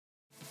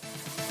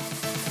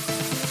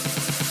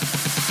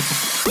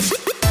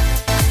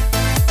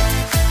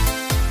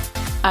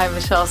I'm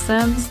Michelle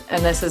Sims,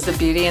 and this is The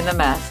Beauty in the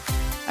Mess,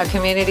 a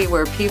community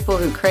where people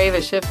who crave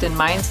a shift in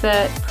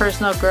mindset,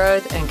 personal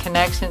growth, and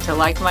connection to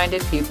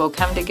like-minded people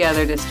come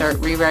together to start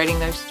rewriting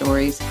their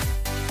stories.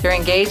 Through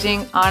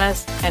engaging,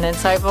 honest, and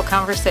insightful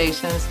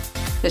conversations,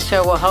 the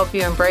show will help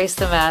you embrace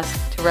the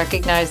mess, to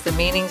recognize the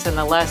meanings and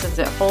the lessons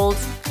it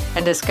holds,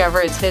 and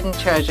discover its hidden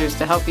treasures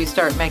to help you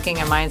start making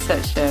a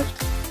mindset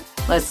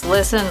shift. Let's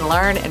listen,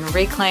 learn, and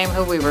reclaim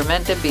who we were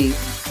meant to be.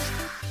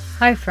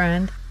 Hi,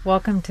 friend.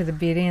 Welcome to The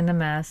Beauty in the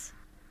Mess.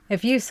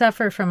 If you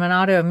suffer from an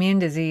autoimmune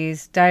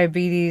disease,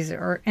 diabetes,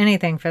 or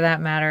anything for that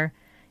matter,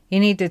 you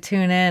need to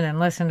tune in and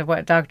listen to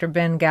what Dr.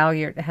 Ben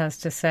Galyardt has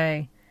to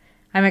say.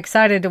 I'm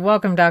excited to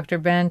welcome Dr.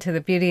 Ben to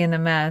The Beauty in the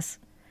Mess.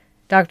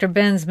 Dr.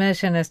 Ben's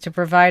mission is to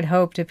provide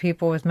hope to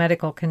people with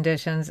medical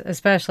conditions,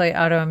 especially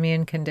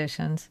autoimmune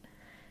conditions.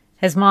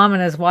 His mom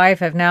and his wife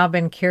have now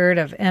been cured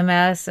of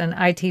MS and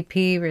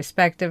ITP,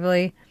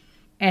 respectively,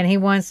 and he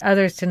wants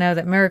others to know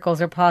that miracles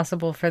are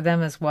possible for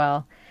them as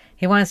well.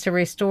 He wants to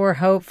restore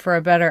hope for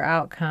a better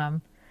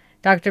outcome.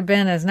 Dr.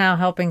 Ben is now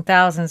helping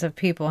thousands of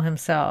people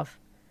himself.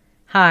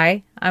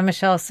 Hi, I'm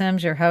Michelle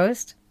Sims, your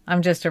host.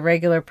 I'm just a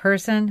regular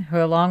person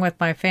who, along with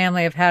my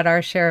family, have had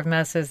our share of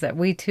messes that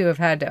we too have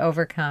had to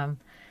overcome.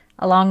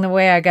 Along the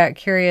way, I got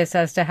curious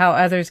as to how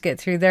others get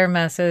through their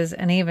messes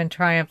and even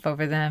triumph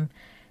over them.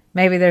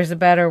 Maybe there's a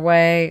better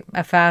way,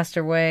 a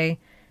faster way.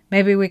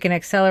 Maybe we can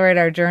accelerate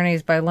our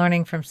journeys by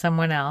learning from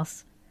someone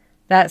else.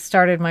 That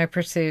started my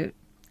pursuit.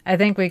 I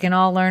think we can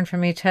all learn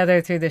from each other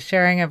through the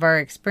sharing of our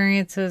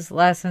experiences,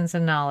 lessons,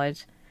 and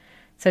knowledge.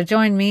 So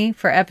join me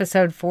for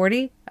episode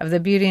 40 of The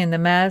Beauty in the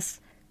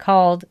Mess,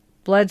 called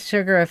Blood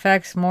Sugar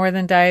Affects More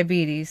Than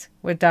Diabetes,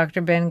 with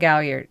Dr. Ben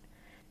Galyardt.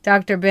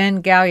 Dr.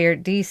 Ben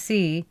Galyardt,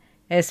 D.C.,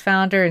 is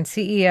founder and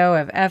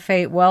CEO of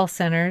F8 Well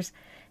Centers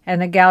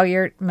and the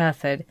Galyardt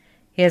Method.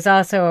 He is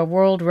also a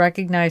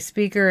world-recognized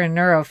speaker in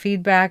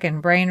neurofeedback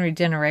and brain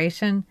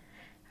regeneration.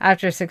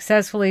 After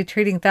successfully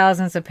treating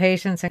thousands of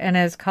patients in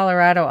his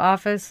Colorado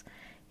office,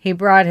 he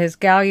brought his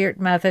Galyardt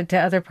method to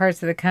other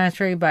parts of the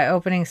country by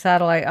opening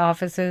satellite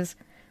offices.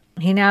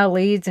 He now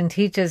leads and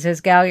teaches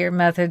his Galyardt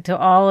method to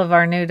all of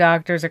our new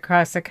doctors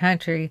across the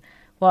country,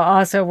 while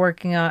also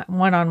working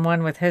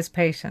one-on-one with his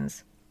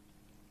patients.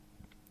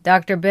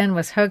 Dr. Ben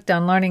was hooked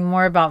on learning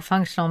more about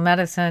functional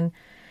medicine,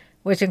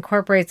 which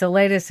incorporates the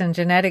latest in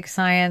genetic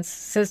science,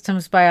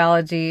 systems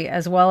biology,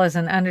 as well as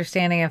an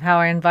understanding of how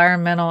our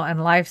environmental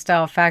and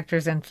lifestyle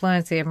factors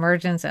influence the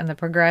emergence and the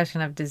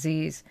progression of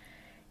disease.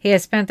 He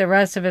has spent the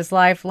rest of his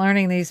life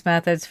learning these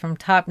methods from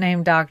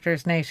top-name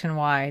doctors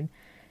nationwide.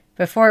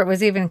 Before it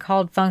was even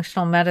called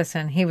functional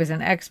medicine, he was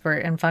an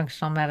expert in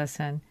functional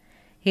medicine.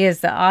 He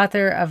is the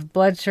author of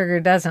Blood Sugar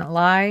Doesn't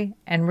Lie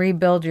and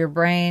Rebuild Your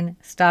Brain,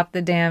 Stop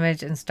the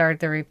Damage, and Start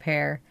the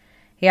Repair.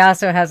 He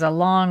also has a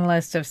long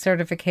list of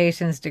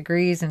certifications,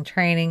 degrees, and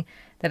training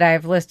that I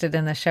have listed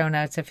in the show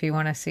notes if you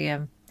want to see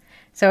them.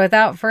 So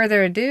without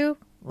further ado,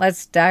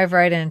 let's dive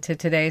right into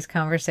today's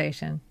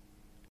conversation.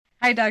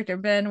 Hi, Dr.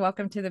 Ben.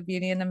 Welcome to The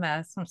Beauty in the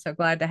Mess. I'm so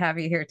glad to have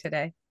you here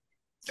today.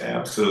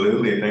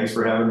 Absolutely. Thanks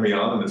for having me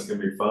on. It's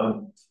going to be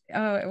fun.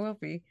 Oh, it will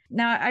be.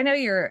 Now, I know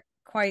you're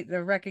quite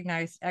the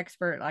recognized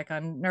expert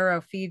on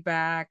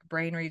neurofeedback,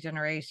 brain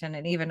regeneration,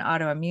 and even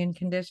autoimmune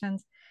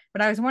conditions.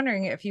 But I was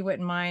wondering if you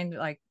wouldn't mind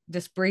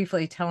just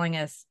briefly telling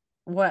us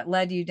what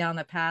led you down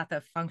the path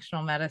of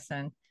functional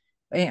medicine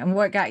and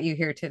what got you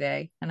here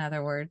today, in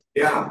other words.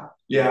 Yeah,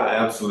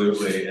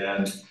 absolutely.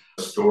 And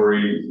a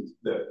story,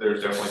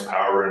 there's definitely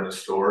power in the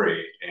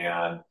story.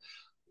 And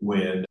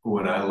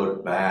when I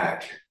look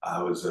back,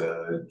 I was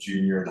a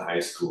junior in high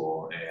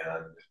school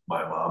and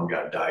my mom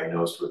got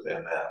diagnosed with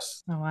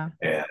MS. Oh, wow.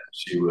 And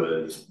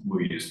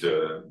we used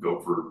to go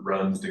for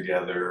runs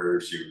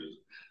together. She was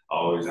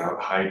always out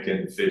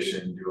hiking,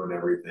 fishing, doing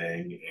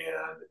everything.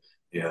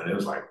 And it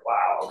was like,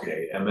 wow,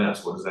 okay,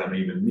 MS, what does that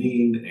even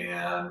mean?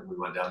 And we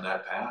went down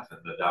that path and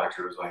the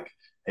doctor was like,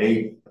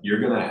 hey, you're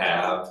going to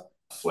have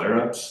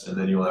flare-ups and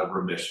then you'll have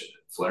remission.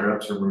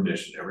 Flare-ups and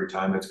remission. Every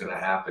time it's going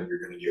to happen,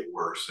 you're going to get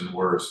worse and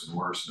worse and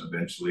worse. And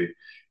eventually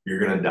you're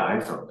going to die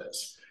from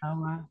this. Oh,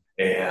 wow.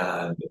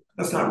 And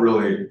that's not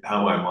really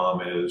how my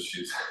mom is.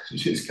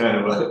 She's kind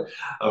of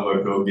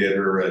a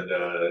go-getter, and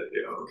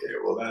okay,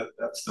 well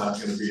that's not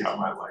going to be how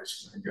my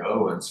life's going to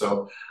go. And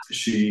so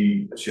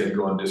she had to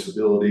go on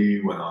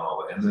disability, went on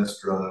all the MS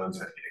drugs,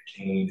 had to get a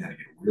cane, had to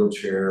get a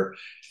wheelchair,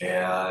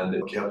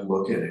 and kept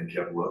looking and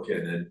kept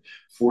looking. And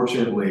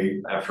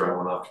fortunately, after I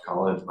went off to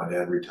college, my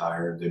dad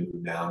retired, then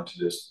moved down to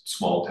this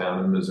small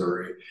town in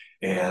Missouri,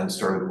 and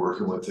started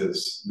working with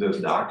this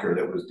doctor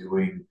that was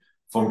doing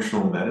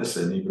functional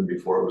medicine even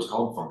before it was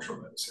called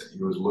functional medicine.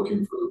 He was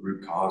looking for the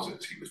root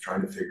causes. He was trying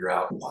to figure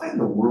out, why in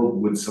the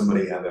world would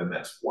somebody have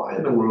MS? Why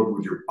in the world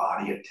would your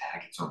body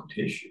attack its own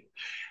tissue?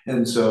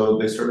 And so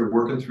they started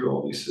working through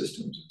all these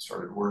systems and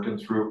started working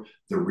through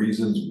the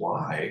reasons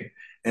why.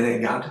 And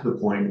it got to the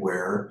point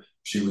where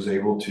she was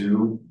able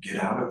to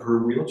get out of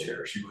her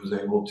wheelchair. She was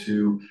able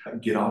to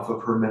get off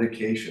of her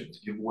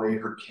medications, give away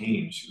her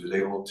cane. She was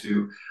able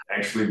to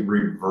actually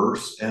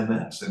reverse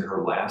MS. And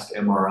her last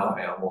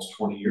MRI almost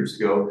 20 years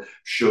ago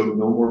showed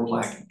no more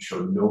plaque,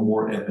 showed no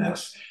more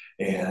MS.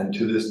 And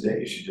to this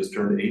day, she just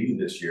turned 80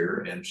 this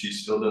year and she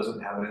still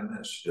doesn't have an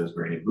MS. She does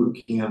granny boot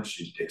camp.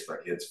 She takes my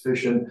kids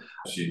fishing.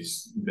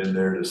 She's been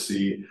there to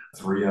see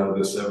 3 out of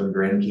the 7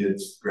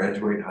 grandkids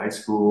graduate high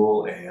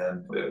school.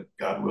 And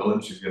God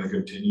willing, she's going to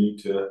continue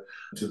to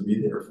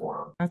be there for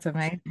them. That's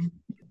amazing.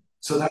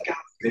 So that got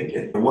me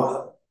thinking,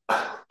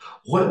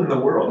 what in the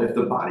world? If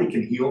the body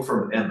can heal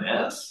from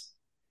MS,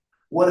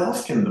 what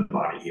else can the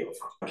body heal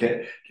from?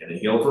 Can it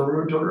heal from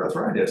rheumatoid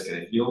arthritis? Can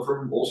it heal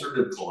from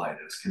ulcerative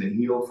colitis? Can it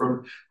heal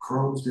from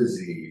Crohn's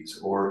disease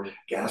or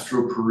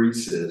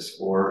gastroparesis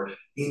or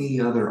any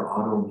other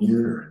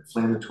autoimmune or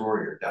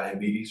inflammatory or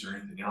diabetes or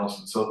anything else?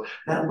 And so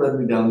that led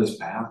me down this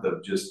path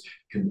of just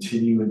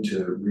continuing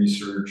to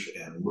research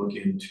and look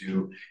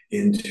into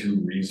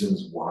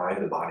reasons why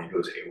the body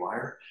goes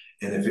haywire.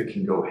 And if it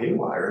can go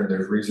haywire and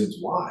there's reasons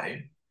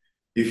why,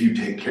 if you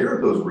take care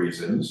of those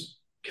reasons,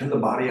 can the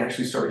body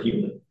actually start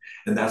healing?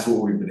 And that's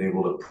what we've been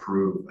able to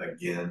prove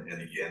again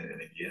and again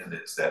and again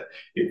is that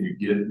if you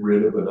get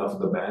rid of enough of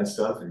the bad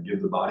stuff and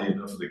give the body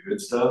enough of the good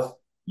stuff,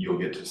 you'll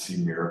get to see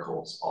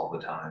miracles all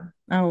the time.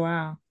 Oh,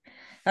 wow.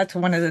 That's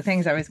one of the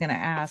things I was going to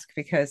ask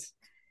because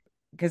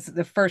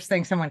the first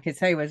thing someone could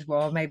say was,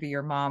 well, maybe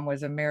your mom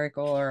was a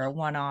miracle or a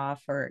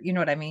one-off or you know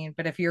what I mean?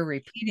 But if you're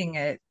repeating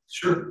it,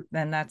 Sure.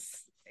 then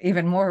that's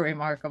even more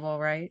remarkable,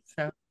 right?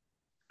 So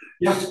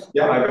Yeah.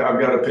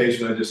 I've got a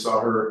patient. I just saw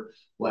her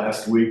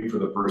last week for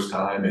the first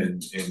time in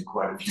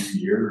quite a few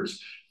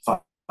years.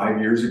 5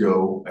 years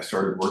ago, I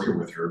started working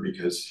with her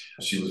because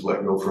she was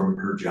let go from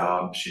her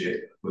job. She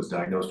was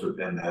diagnosed with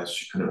MS.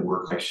 She couldn't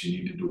work like she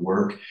needed to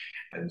work.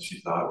 And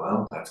she thought,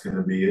 well, that's going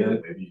to be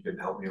it. Maybe you can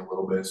help me a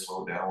little bit,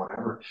 slow down,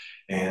 whatever.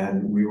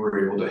 And we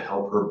were able to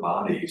help her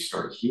body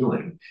start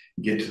healing,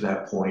 get to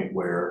that point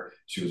where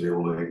she was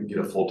able to get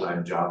a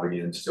full-time job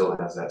again, still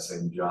has that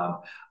same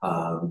job,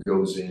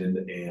 goes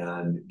in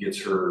and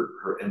gets her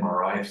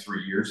MRI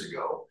 3 years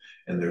ago.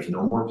 And there's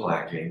no more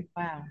plaquing.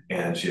 wow.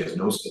 And she has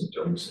no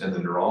symptoms. And the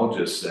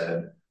neurologist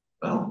said,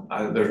 well,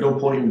 there's no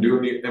point in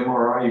doing the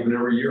MRI even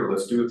every year.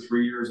 Let's do it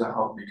 3 years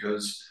out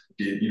because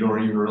you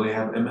don't even really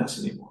have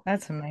MS anymore.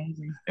 That's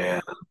amazing.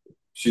 And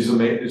she's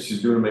amazing.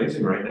 She's doing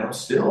amazing right now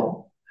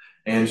still.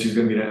 And she's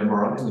going to get an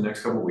MRI in the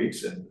next couple of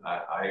weeks. And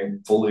I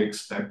fully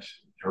expect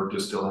her to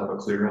still have a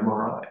clear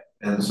MRI.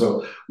 And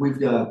so we've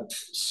got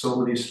so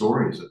many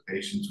stories of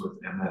patients with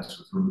MS,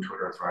 with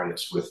rheumatoid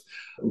arthritis, with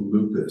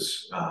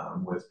lupus,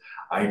 with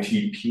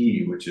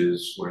ITP, which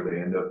is where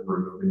they end up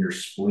removing your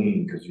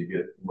spleen because you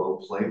get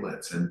low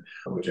platelets, and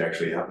which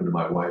actually happened to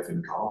my wife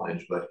in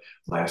college. But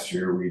last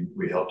year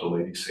we helped a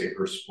lady save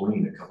her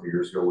spleen. A couple of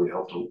years ago, we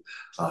helped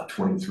a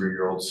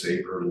 23-year-old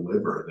save her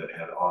liver that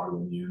had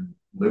autoimmune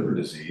liver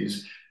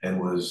disease and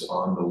was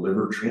on the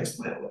liver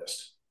transplant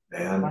list.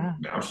 And Wow.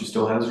 now she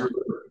still has her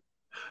liver.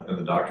 And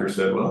the doctor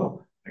said,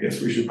 well, I guess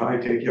we should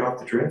probably take you off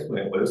the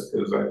transplant list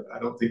because I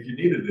don't think you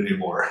need it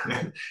anymore.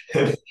 And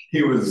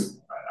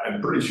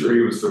I'm pretty sure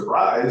he was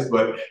surprised,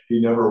 but he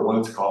never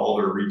once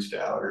called or reached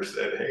out or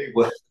said, hey,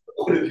 what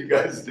did you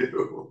guys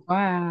do?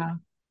 Wow.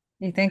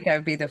 You think that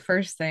would be the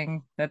first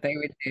thing that they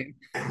would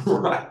do?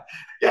 Right.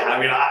 Yeah, I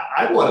mean,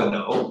 I want to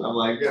know. I'm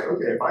like, yeah,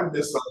 okay, if I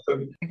miss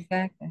something,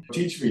 Exactly.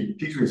 teach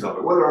me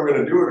something. Whether I'm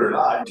going to do it or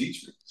not,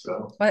 teach me.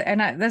 So, But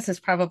this is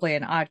probably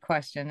an odd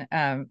question,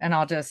 and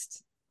I'll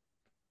just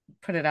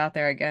put it out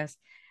there, I guess.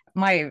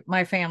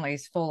 My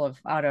family's full of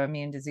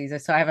autoimmune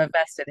diseases, so I have a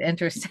vested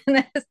interest in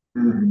this.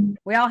 mhm.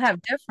 We all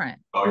have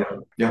different. Oh, yeah.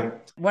 Yeah.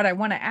 What I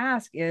want to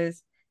ask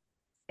is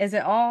it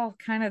all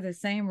kind of the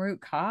same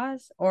root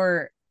cause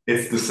or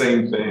It's the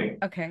same thing,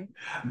 okay.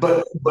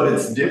 but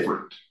it's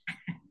different.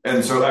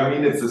 And so, I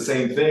mean, it's the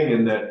same thing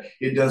in that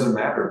it doesn't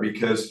matter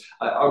because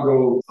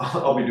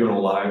I'll be doing a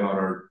live on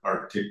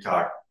our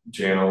TikTok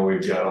channel.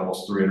 We've got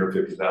almost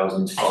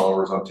 350,000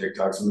 followers on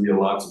TikTok. So we get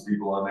lots of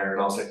people on there.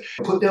 And I'll say,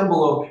 put down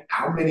below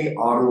how many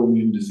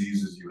autoimmune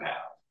diseases you have.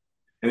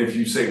 And if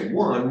you say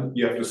one,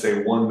 you have to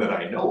say one that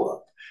I know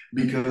of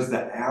because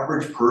the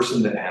average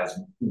person that has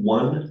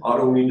one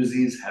autoimmune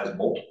disease has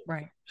multiple.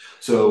 Right.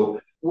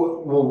 So,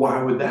 well,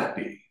 why would that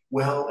be?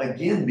 Well,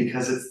 again,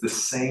 because it's the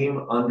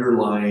same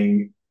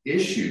underlying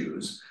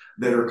issues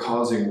that are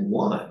causing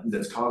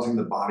that's causing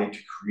the body to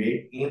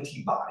create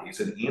antibodies.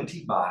 An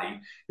antibody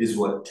is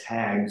what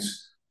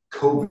tags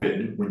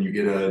COVID. When you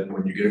get a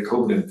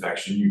COVID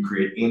infection, you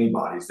create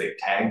antibodies. They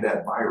tag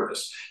that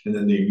virus, and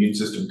then the immune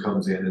system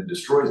comes in and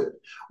destroys it.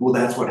 Well,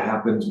 that's what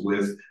happens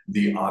with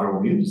the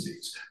autoimmune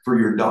disease. For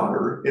your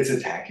daughter, it's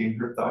attacking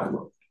her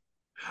thyroid.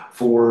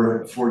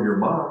 For your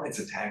mom, it's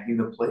attacking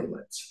the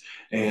platelets.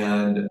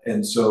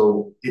 And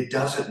so it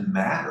doesn't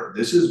matter.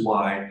 This is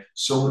why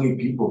so many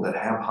people that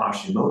have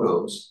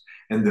Hashimoto's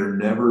and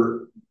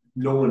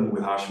no one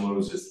with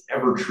Hashimoto's is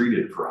ever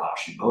treated for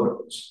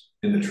Hashimoto's.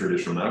 in the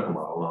traditional medical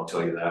model. And I'll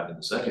tell you that in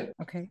a second.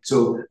 Okay.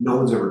 So no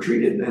one's ever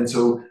treated. And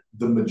so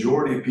the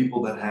majority of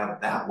people that have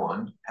that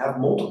one have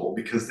multiple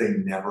because they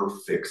never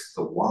fix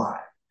the why.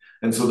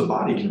 And so the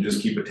body can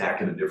just keep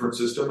attacking a different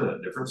system and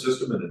a different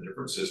system and a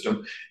different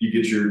system.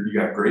 You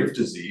got Graves'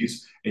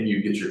 disease and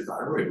you get your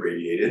thyroid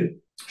radiated.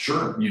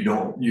 Sure, you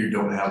don't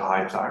have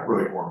high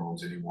thyroid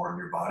hormones anymore in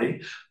your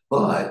body,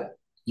 but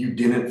you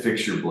didn't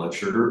fix your blood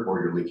sugar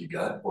or your leaky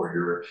gut or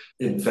your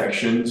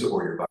infections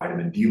or your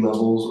vitamin D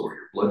levels or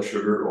your blood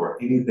sugar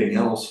or anything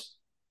else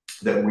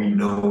that we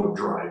know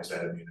drives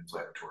that immune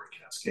inflammatory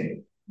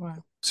cascade. Wow.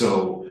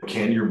 So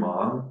can your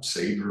mom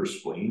save her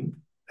spleen?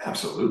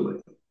 Absolutely.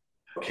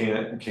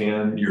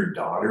 Can your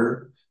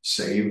daughter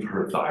save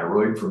her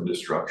thyroid from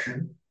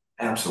destruction?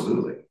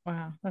 Absolutely.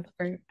 Wow, that's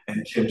great.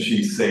 And can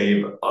she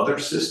save other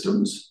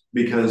systems?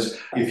 Because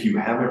if you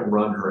haven't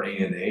run her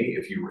ANA,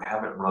 if you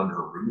haven't run her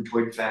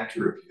rheumatoid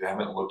factor, if you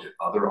haven't looked at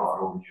other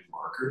autoimmune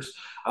markers,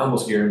 I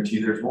almost guarantee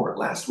there's more.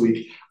 Last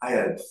week, I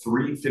had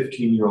 3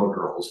 15-year-old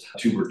girls,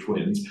 2 were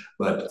twins,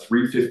 but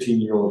 3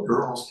 15-year-old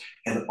girls,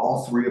 and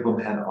all 3 of them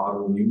had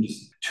autoimmune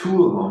disease.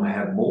 2 of them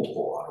had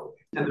multiple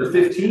autoimmune, and they're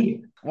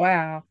 15.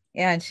 Wow.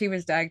 Yeah, and she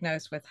was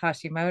diagnosed with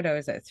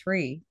Hashimoto's at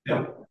 3,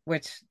 Yeah.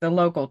 which the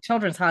local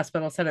children's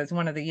hospital said is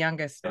one of the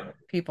youngest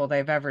people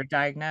they've ever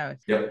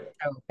diagnosed. Yep.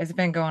 So it's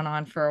been going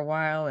on for a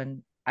while,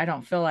 and I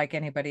don't feel like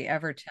anybody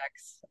ever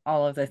checks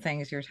all of the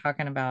things you're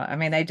talking about. I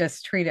mean, they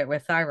just treat it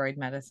with thyroid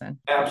medicine.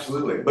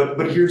 Absolutely.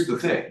 But here's the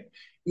thing.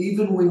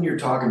 Even when you're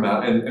talking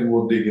about, and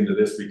we'll dig into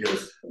this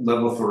because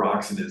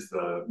levothyroxine is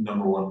the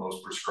 #1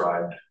 most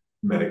prescribed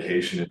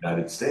medication in the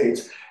United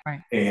States.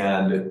 Right.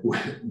 And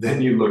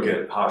then you look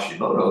at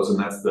Hashimoto's, and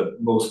that's the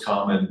most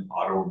common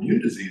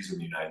autoimmune disease in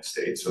the United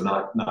States. So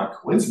not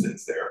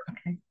coincidence there.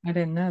 Okay. I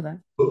didn't know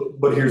that.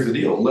 But here's the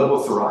deal.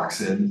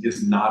 Levothyroxine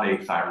is not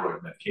a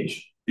thyroid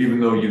medication.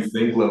 Even though you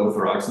think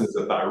levothyroxine is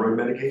a thyroid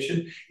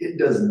medication, it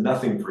does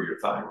nothing for your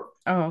thyroid.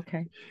 Oh,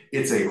 okay.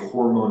 It's a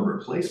hormone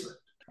replacement.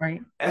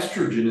 Right.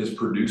 Estrogen is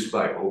produced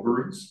by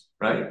ovaries,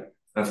 right?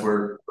 That's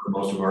where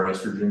most of our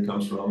estrogen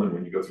comes from. And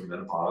when you go through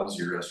menopause,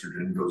 your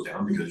estrogen goes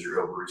down because your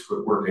ovaries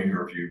quit working,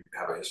 or if you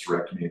have a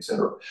hysterectomy, et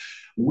cetera.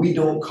 We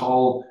don't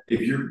call,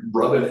 if you're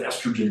rubbing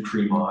estrogen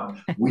cream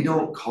on, we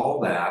don't call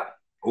that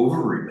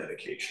ovary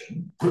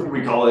medication.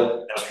 We call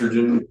it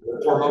estrogen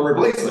hormone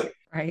replacement.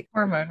 Right.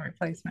 Hormone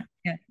replacement.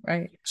 Yeah.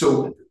 Right.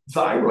 So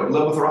thyroid,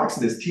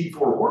 levothyroxine is T4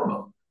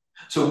 hormone.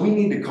 So we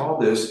need to call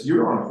this,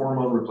 you're on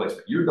hormone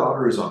replacement. Your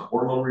daughter is on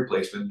hormone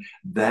replacement.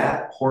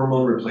 That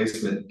hormone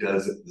replacement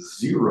does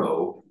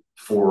 0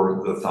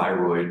 for the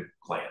thyroid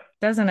gland.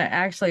 Doesn't it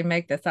actually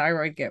make the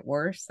thyroid get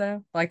worse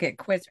though? Like it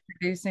quits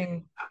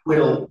producing?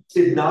 Well,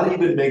 it not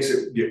even makes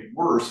it get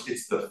worse.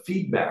 It's the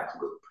feedback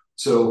loop.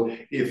 So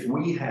if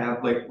we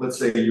have, like, let's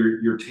say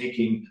you're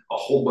taking a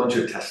whole bunch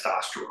of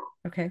testosterone.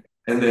 Okay.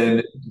 And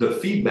then the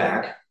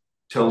feedback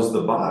tells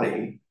the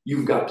body,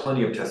 you've got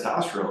plenty of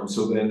testosterone,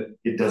 so then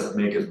it doesn't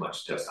make as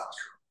much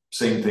testosterone.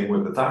 Same thing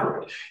with the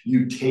thyroid.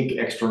 You take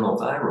external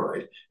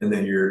thyroid, and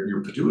then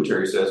your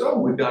pituitary says, "Oh,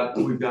 we've got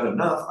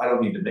enough. I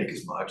don't need to make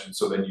as much," and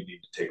so then you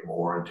need to take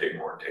more and take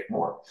more and take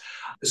more.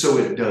 So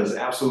it does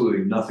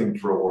absolutely nothing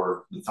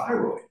for the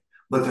thyroid.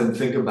 But then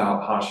think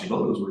about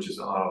Hashimoto's, which is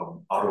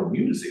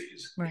autoimmune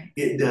disease. Right.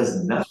 It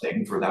does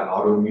nothing for that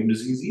autoimmune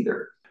disease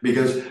either.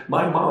 Because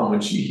my mom,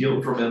 when she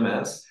healed from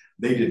MS,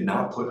 they did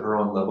not put her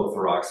on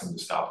levothyroxine to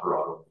stop her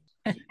autoimmune.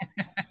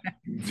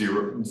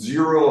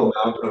 Zero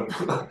amount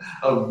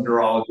of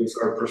neurologists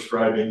are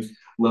prescribing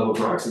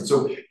levothyroxine.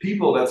 So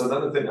people, that's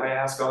another thing I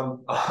ask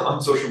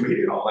on social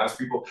media. I'll ask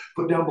people,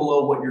 put down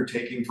below what you're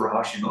taking for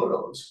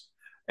Hashimoto's.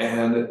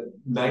 And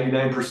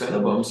 99%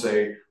 of them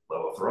say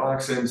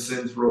levothyroxine,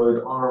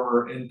 Synthroid,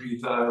 Armour, NP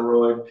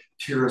thyroid,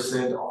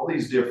 Tirosint, all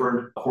these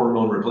different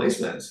hormone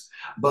replacements.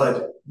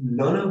 But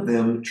none of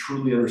them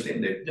truly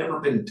understand. They've never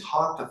been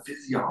taught the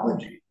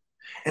physiology.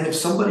 And if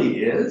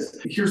somebody is,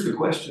 here's the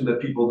question that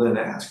people then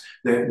ask,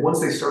 that once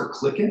they start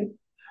clicking,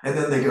 and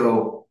then they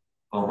go,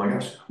 oh my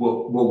gosh,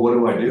 well, what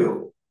do I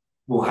do?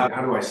 Well,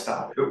 how do I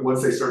stop it?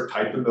 Once they start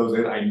typing those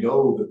in, I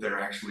know that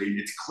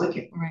it's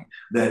clicking. Right.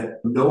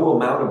 That no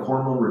amount of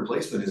hormone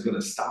replacement is going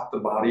to stop the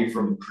body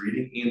from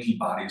creating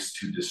antibodies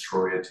to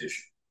destroy a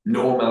tissue.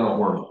 No amount of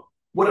hormone,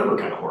 whatever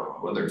kind of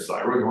hormone, whether it's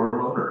thyroid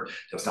hormone or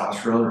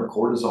testosterone or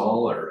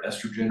cortisol or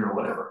estrogen or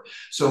whatever.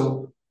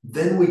 So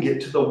then we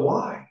get to the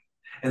why.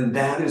 And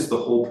that is the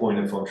whole point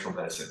of functional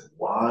medicine.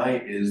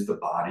 Why is the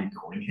body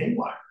going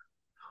haywire?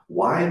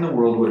 Why in the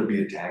world would it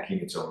be attacking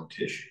its own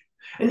tissue?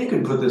 And you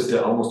can put this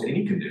to almost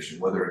any condition,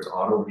 whether it's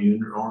autoimmune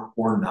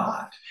or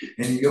not.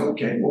 And you go,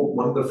 okay, well,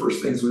 one of the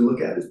first things we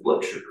look at is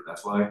blood sugar.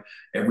 That's why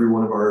every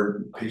one of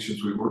our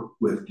patients we work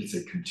with gets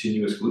a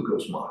continuous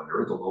glucose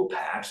monitor, the little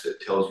patch that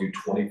tells you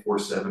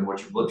 24/7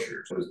 what your blood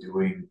sugar is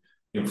doing.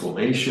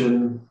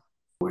 Inflammation,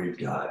 we've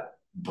got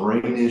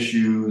brain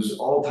issues,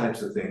 all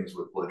types of things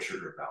with blood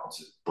sugar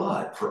imbalances.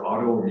 But for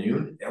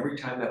autoimmune, every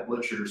time that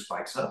blood sugar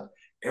spikes up,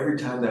 every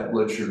time that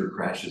blood sugar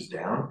crashes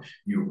down,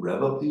 you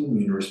rev up the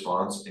immune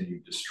response and you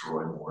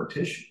destroy more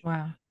tissue.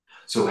 Wow.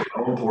 So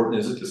how important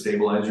is it to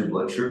stabilize your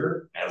blood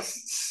sugar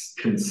as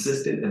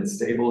consistent and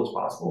stable as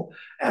possible?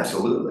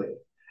 Absolutely.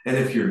 And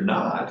if you're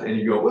not, and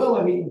you go, well,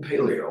 I'm eating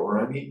paleo, or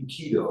I'm eating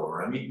keto,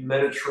 or I'm eating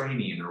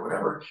Mediterranean, or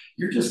whatever,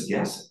 you're just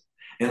guessing.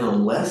 And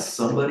unless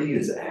somebody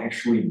is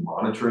actually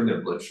monitoring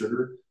their blood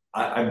sugar,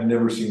 I've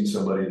never seen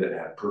somebody that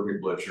had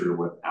perfect blood sugar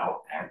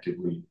without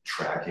actively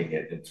tracking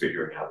it and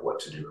figuring out what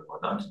to do and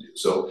what not to do.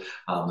 So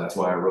that's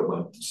why I wrote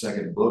my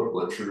second book,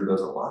 Blood Sugar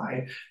Doesn't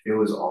Lie. It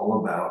was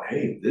all about,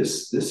 hey,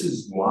 this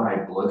is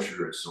why blood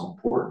sugar is so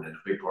important. And a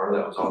big part of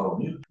that was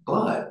autoimmune.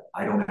 But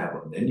I don't have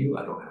a menu.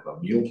 I don't have a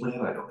meal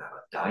plan. I don't have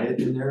a diet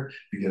in there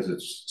because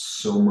it's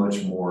so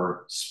much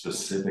more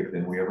specific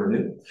than we ever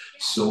knew.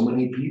 So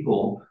many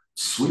people,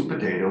 sweet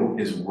potato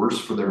is worse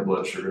for their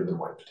blood sugar than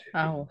white potato.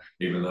 Oh,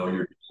 Even though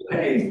you're,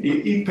 hey,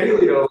 eat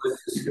paleo,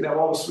 you can have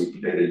all the sweet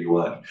potato you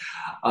want.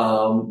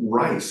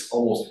 Rice,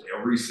 almost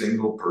every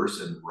single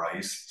person,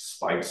 rice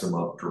spikes them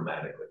up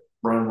dramatically.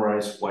 Brown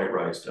rice, white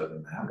rice,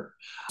 doesn't matter.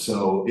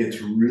 So it's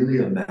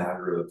really a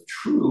matter of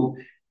true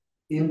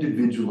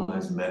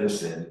individualized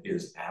medicine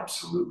is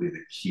absolutely the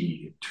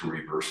key to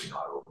reversing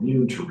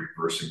autoimmune, to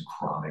reversing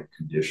chronic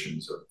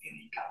conditions of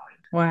any kind.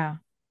 wow.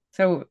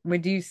 So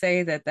would you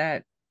say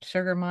that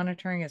sugar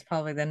monitoring is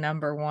probably the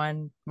number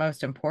one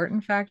most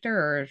important factor,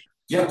 or?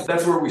 Yeah,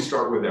 that's where we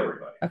start with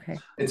everybody. Okay.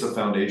 It's a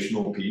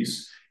foundational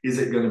piece. Is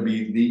it going to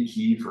be the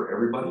key for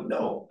everybody?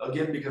 No.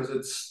 Again, because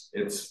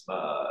it's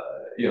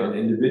an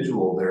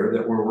individual there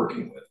that we're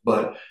working with.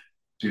 But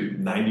do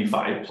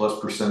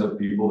 95+% of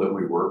people that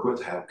we work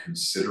with have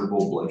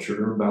considerable blood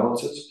sugar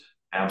imbalances?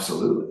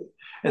 Absolutely.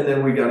 And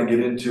then we got to get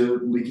into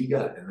leaky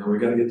gut, and then we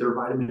got to get their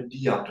vitamin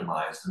D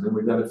optimized, and then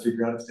we got to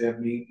figure out if they have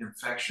any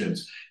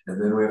infections,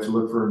 and then we have to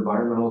look for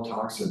environmental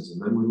toxins,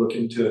 and then we look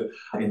into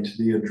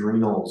the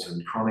adrenals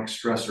and chronic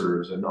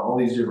stressors and all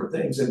these different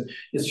things. And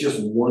it's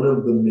just one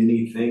of the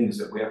many things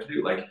that we have to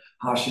do. Like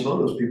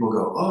Hashimoto's, people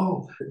go,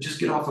 oh, just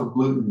get off of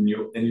gluten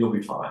and you'll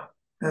be fine.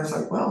 And it's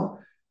like, well,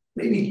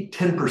 maybe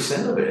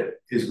 10% of it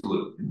is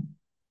gluten,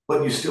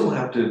 but you still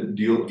have to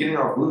deal. Getting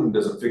off gluten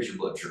doesn't fix your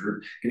blood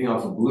sugar. Getting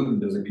off of gluten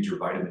doesn't get your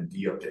vitamin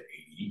D up to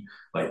 80,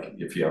 like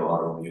if you have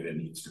autoimmune, it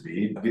needs to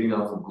be. Getting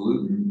off of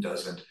gluten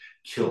doesn't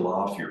kill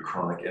off your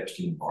chronic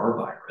Epstein-Barr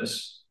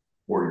virus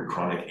or your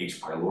chronic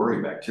H.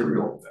 pylori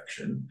bacterial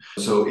infection.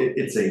 So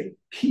it's a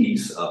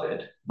piece of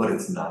it, but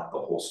it's not the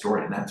whole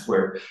story. And that's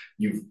where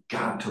you've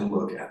got to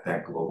look at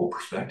that global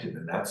perspective.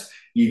 And that's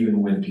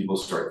even when people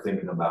start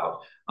thinking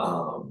about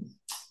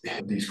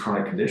these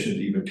chronic conditions,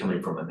 even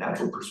coming from a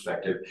natural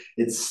perspective,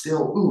 it's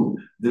still,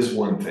 this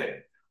one thing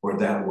or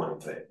that one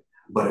thing.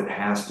 But it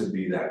has to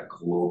be that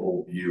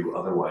global view.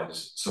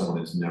 Otherwise, someone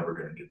is never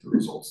going to get the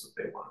results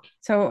that they want.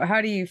 So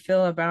how do you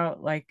feel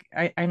about, like,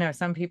 I know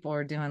some people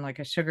are doing like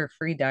a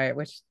sugar-free diet,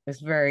 which is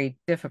very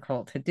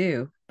difficult to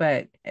do,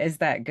 but is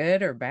that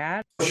good or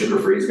bad?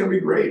 Sugar-free is going to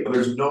be great.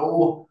 There's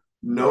no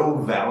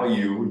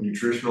value,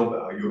 nutritional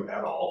value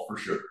at all for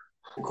sugar.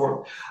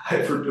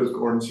 High fructose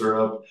corn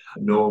syrup,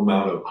 no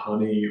amount of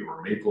honey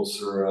or maple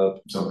syrup.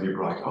 Some people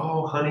are like,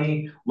 oh,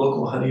 honey,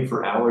 local honey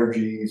for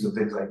allergies and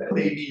things like that.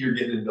 Maybe you're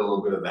getting into a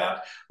little bit of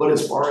that. But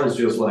as far as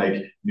just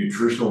like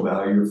nutritional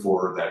value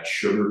for that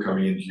sugar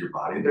coming into your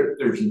body,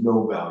 there's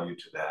no value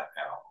to that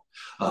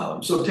at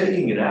all. So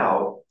taking it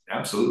out,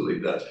 absolutely.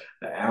 The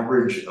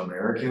average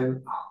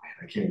American, oh man,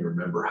 I can't even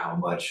remember how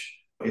much.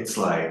 It's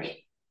like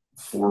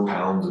 4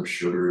 pounds of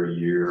sugar a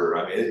year.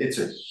 I mean, it's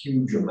a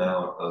huge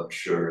amount of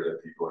sugar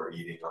that people are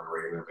eating on a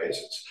regular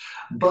basis.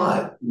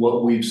 But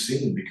what we've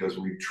seen, because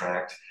we've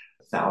tracked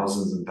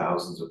thousands and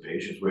thousands of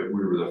patients, we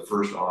were the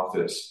first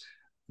office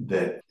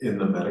that in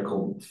the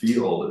medical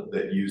field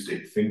that used a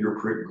finger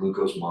prick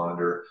glucose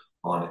monitor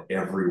on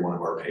every one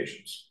of our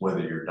patients, whether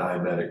you're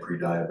diabetic,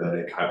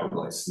 pre-diabetic,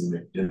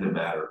 hypoglycemic, didn't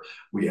matter.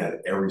 We had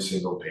every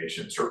single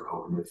patient start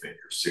poking their fingers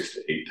 6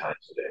 to 8 times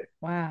a day.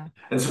 Wow.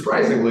 And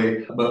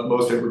surprisingly, but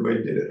most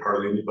everybody did it.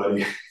 Hardly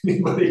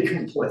anybody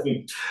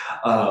complained.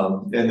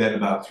 And then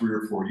about 3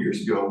 or 4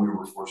 years ago, we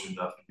were fortunate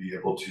enough to be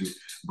able to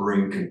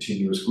bring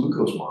continuous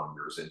glucose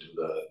monitors into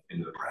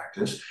the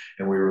practice.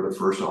 And we were the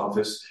first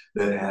office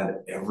that had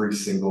every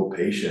single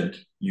patient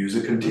use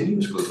a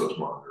continuous glucose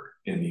monitor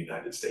in the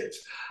United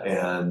States.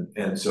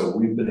 And so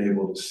we've been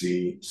able to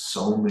see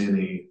so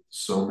many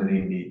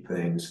neat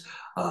things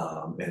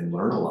and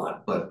learn a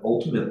lot. But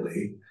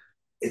ultimately,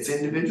 it's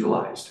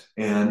individualized.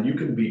 And you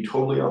can be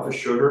totally off of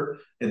sugar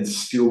and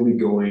still be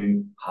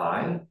going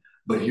high.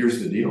 But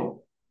here's the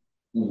deal.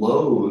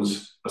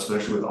 Lows,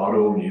 especially with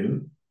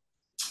autoimmune,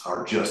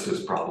 are just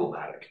as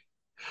problematic.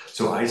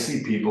 So I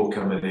see people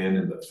coming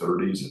in the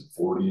 30s and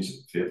 40s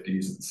and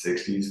 50s and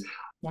 60s.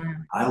 Wow.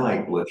 I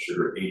like blood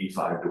sugar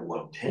 85 to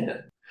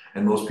 110.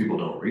 And most people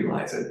don't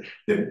realize it.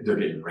 They're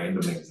getting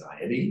random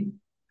anxiety.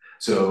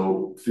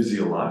 So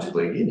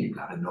physiologically, again, you've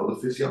got to know the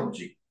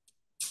physiology.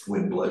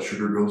 When blood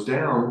sugar goes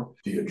down,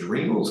 the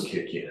adrenals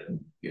kick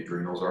in. The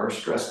adrenals are our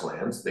stress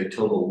glands. They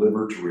tell the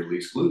liver to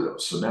release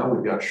glucose. So now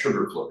we've got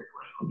sugar floating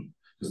around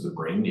because the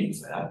brain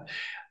needs that.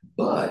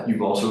 But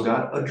you've also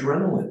got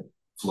adrenaline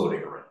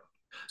floating around.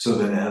 So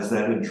then as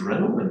that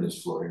adrenaline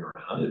is floating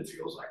around, it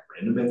feels like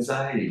random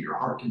anxiety. Your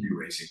heart can be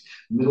racing.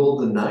 Middle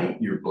of the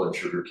night, your blood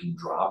sugar can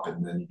drop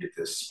and then you get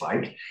this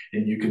spike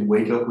and you can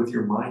wake up with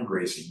your mind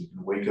racing. You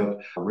can wake up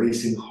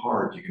racing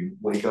heart. You can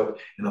wake up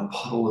in a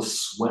puddle of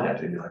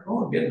sweat and you're like,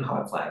 oh, I'm getting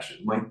hot flashes.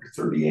 Mike,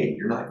 you're 38.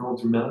 You're not going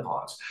through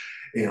menopause.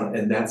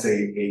 And that's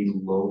a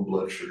low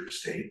blood sugar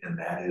state, and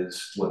that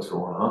is what's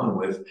going on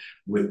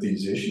with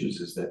these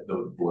issues. Is that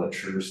the blood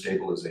sugar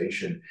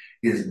stabilization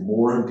is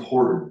more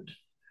important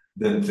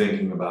than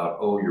thinking about,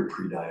 oh, you're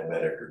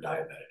pre-diabetic or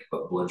diabetic,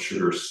 but blood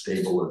sugar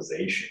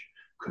stabilization,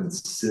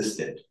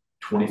 consistent,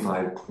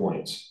 25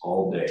 points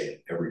all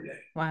day, every day.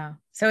 Wow.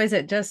 So is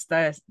it just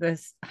the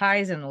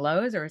highs and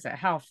lows, or is it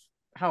how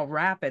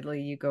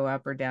rapidly you go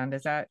up or down?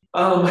 Does that?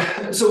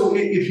 So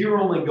if you're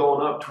only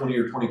going up 20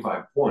 or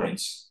 25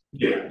 points,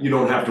 yeah, you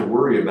don't have to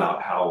worry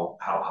about how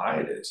high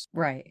it is.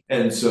 Right.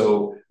 And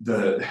so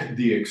the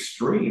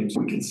extremes,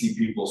 we can see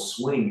people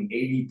swing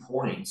 80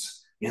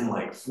 points in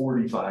like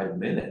 45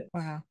 minutes.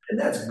 Wow. And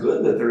that's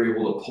good that they're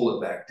able to pull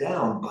it back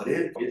down, but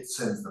it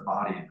sends the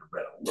body into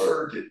red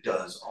alert. It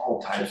does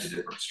all types of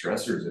different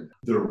stressors. And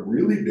the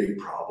really big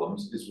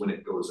problems is when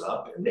it goes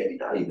up, and maybe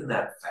not even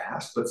that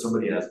fast, but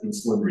somebody has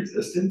insulin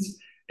resistance,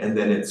 and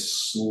then it's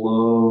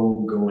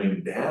slow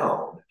going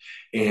down.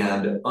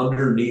 And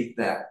underneath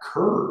that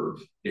curve,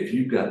 if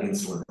you've got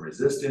insulin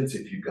resistance,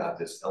 if you've got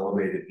this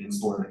elevated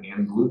insulin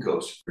and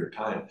glucose for your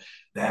time,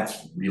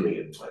 that's really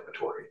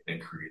inflammatory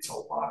and creates a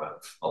lot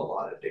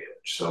of damage.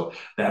 So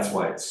that's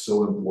why it's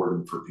so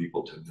important for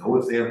people to know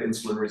if they have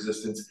insulin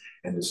resistance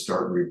and to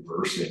start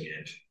reversing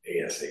it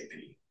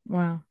ASAP.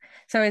 Wow.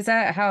 So is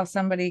that how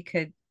somebody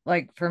could,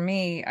 like, for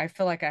me, I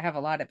feel like I have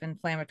a lot of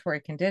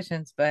inflammatory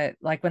conditions, but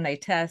like when they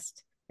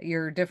test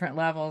your different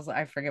levels,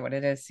 I forget what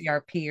it is,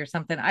 CRP or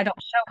something, I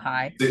don't show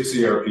high.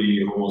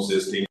 CRP,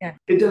 homocysteine. Yeah.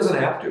 It doesn't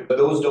have to, but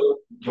those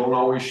don't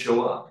always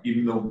show up,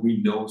 even though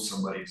we know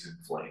somebody's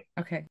inflamed.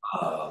 Okay.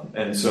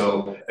 And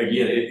so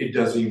again, it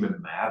doesn't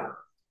even matter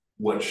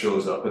what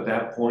shows up at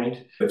that point.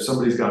 If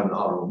somebody's got an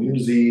autoimmune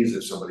disease,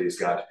 if somebody's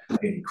got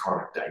any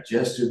chronic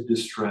digestive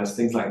distress,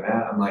 things like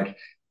that, I'm like,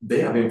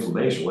 they have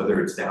inflammation, whether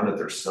it's down at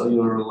their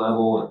cellular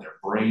level and their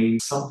brain,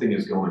 something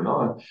is going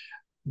on.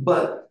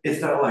 But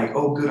it's not like,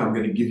 oh, good, I'm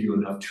going to give you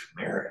enough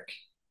turmeric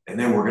and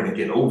then we're going to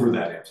get over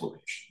that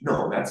inflammation.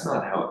 No, that's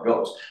not how it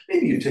goes.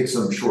 Maybe you take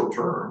some short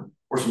term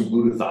or some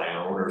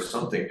glutathione or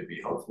something to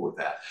be helpful with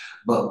that.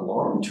 But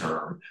long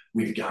term,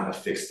 we've got to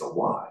fix the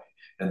why.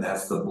 And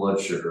that's the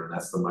blood sugar, and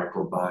that's the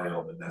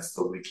microbiome, and that's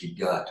the leaky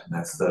gut, and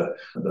that's the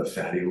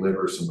fatty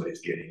liver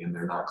somebody's getting, and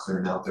they're not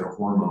clearing out their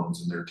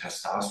hormones, and their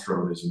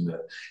testosterone is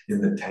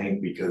in the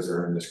tank because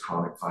they're in this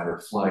chronic fight or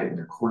flight, and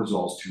their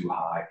cortisol's too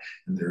high,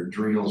 and their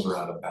adrenals are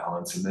out of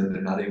balance, and then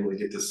they're not able to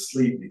get to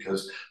sleep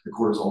because the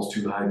cortisol's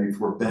too high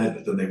before bed,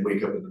 but then they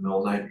wake up in the middle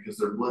of the night because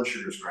their blood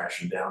sugar's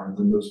crashing down, and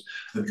then those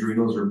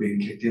adrenals are being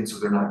kicked in, so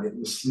they're not getting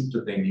the sleep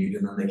that they need,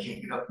 and then they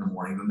can't get up in the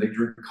morning, then they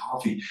drink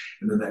coffee,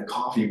 and then that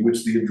coffee,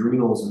 which the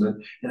adrenals,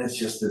 and it's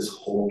just this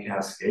whole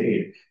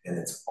cascade, and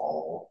it's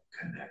all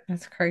connected.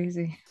 That's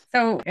crazy.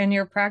 So in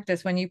your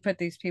practice, when you put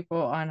these people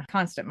on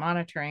constant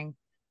monitoring,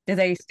 do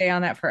they stay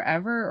on that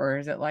forever, or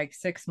is it like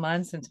 6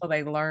 months until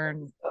they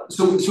learn?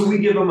 So we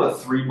give them a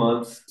 3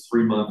 month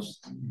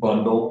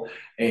bundle,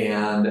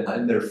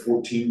 and they're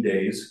 14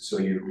 days. So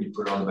you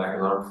put it on the back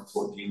of the arm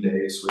for 14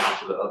 days, switch it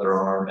to the other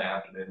arm,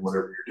 abdomen,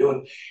 whatever you're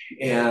doing.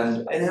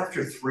 And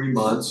after 3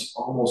 months,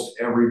 almost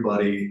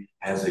everybody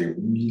has a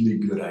really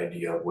good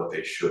idea of what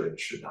they should and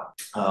should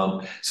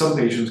not. Some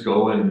patients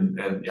go and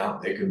yeah,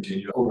 they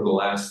continue. Over the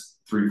last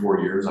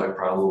 3-4 years, I've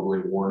probably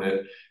worn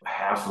it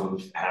half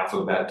of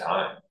that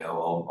time.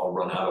 I'll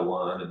run out of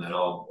one, and then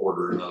I'll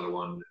order another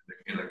one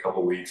in a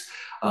couple of weeks.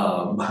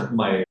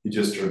 He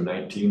just turned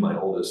 19. My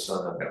oldest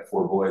son, I've got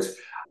 4 boys.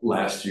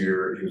 Last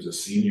year, he was a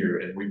senior,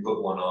 and we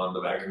put one on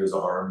the back of his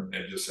arm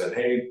and just said,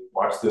 "Hey,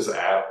 watch this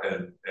app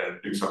and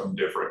do something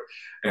different."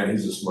 And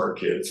he's a smart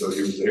kid, so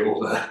he was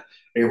able to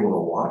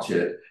watch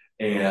it.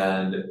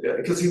 And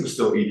because he was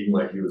still eating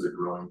like he was a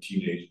growing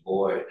teenage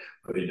boy,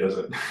 but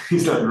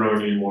he's not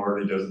growing anymore,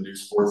 and he doesn't do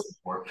sports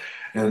anymore.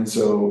 And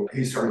so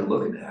he started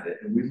looking at it,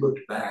 and we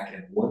looked back,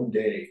 and one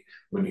day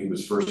when he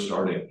was first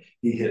starting,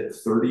 he hit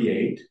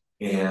 38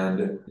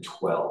 and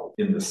 12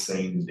 in the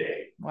same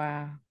day.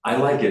 Wow. I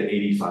like it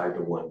 85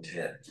 to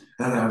 110.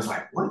 And I was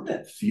like, what did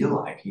that feel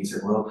like? He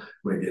said, well,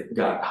 when it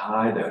got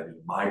high, that'd be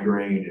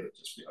migraine. It would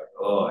just be like,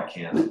 oh, I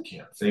can't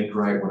think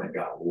right. When it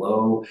got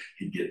low,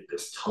 he'd get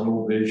this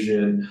tunnel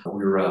vision.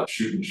 We were out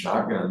shooting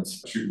trap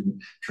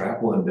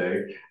one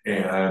day,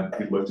 and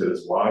he looked at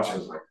his watch and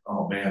was like,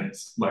 oh man,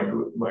 my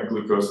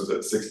glucose is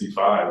at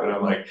 65. And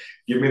I'm like,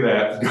 give me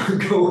that.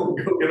 Go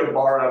get a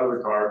bar out of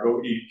the car.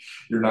 Go eat.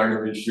 You're not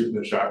going to be shooting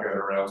a shotgun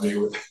around me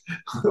with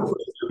your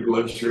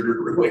blood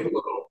sugar really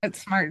low.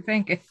 That's smart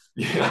thinking.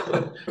 Yeah,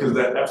 because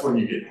that's when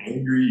you get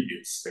angry, you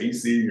get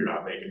spacey, you're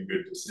not making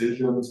good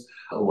decisions.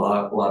 A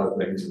lot of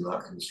things are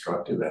not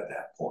constructive at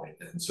that point.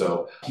 And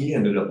so he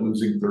ended up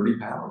losing 30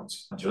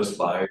 pounds just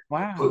by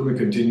putting the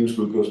continuous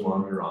glucose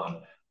monitor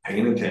on,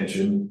 paying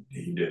attention.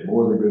 He did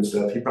more of the good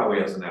stuff. He probably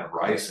hasn't had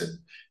rice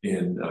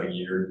in a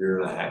year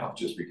and a half,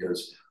 just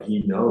because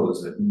he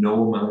knows that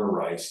no amount of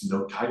rice,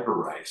 no type of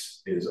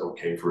rice is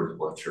okay for his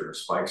blood sugar.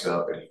 Spikes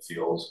up and he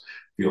feels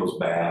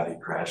bad. He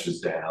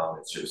crashes down.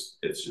 It's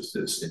just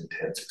this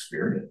intense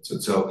experience.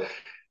 And so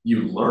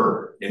you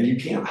learn and you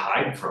can't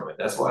hide from it.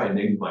 That's why I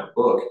named my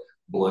book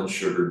Blood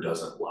Sugar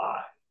Doesn't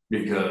Lie.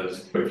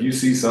 Because if you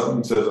see something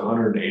that says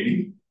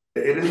 180,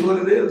 it is what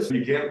it is.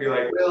 You can't be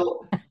like,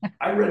 well,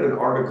 I read an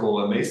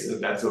article and they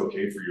said that's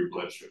okay for your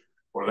blood sugar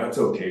or that's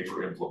okay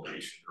for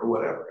inflammation or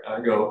whatever. And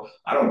I go,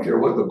 I don't care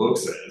what the book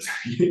says.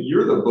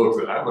 You're the book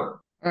that I'm going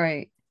to.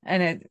 Right.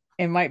 And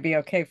it might be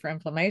okay for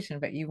inflammation,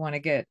 but you want to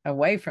get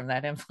away from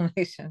that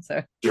inflammation.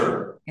 So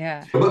Sure.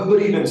 yeah.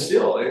 But even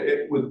still,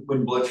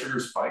 when blood sugar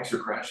spikes or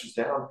crashes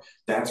down,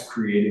 that's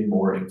creating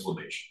more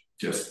inflammation.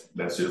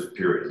 That's just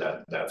period.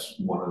 That's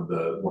one of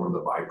the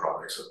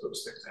byproducts of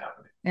those things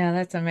happening. Yeah,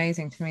 that's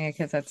amazing to me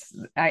because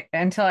I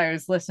until I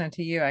was listening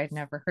to you, I'd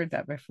never heard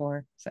that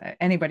before. So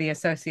anybody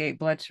associate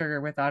blood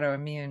sugar with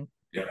autoimmune?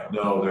 Yeah,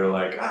 no, they're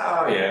like,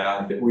 oh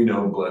yeah, we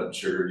know blood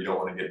sugar. You don't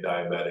want to get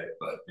diabetic,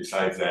 but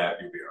besides that,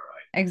 you'll be all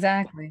right.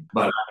 Exactly.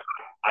 But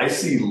I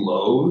see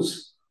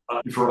lows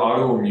for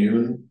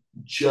autoimmune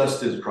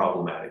just as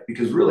problematic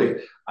because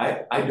really,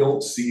 I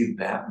don't see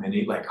that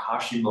many like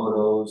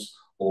Hashimoto's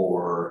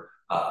or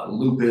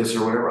lupus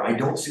or whatever. I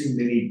don't see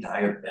many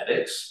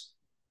diabetics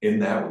in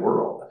that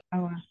world.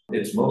 Oh, wow.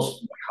 It's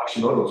most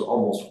Hashimoto's,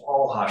 almost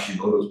all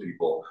Hashimoto's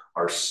people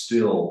are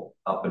still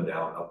up and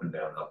down, up and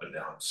down, up and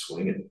down,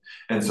 swinging.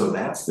 And so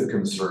that's the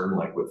concern,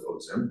 like with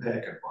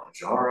Ozempic and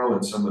Mounjaro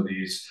and some of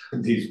these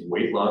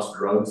weight loss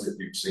drugs, if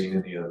you've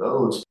seen any of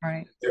those,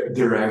 right.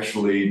 They're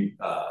actually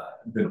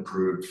been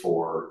approved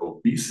for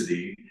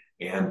obesity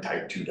and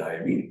type 2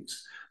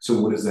 diabetes.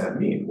 So what does that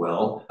mean?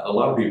 Well, a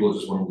lot of people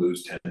just want to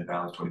lose 10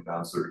 pounds, 20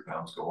 pounds, 30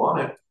 pounds, go on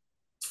it.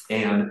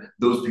 And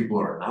those people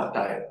are not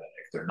diabetic.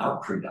 They're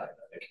not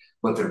pre-diabetic,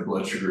 but their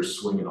blood sugar is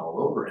swinging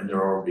all over and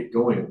they're already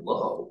going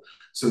low.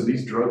 So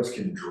these drugs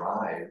can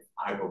drive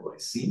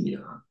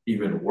hypoglycemia.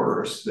 Even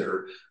worse,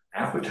 they're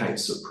appetite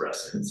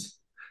suppressants.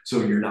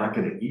 So you're not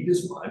going to eat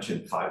as much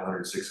and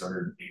 500,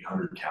 600,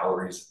 800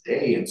 calories a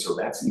day. And so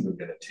that's even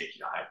going to take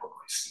you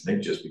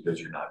hypoglycemic just because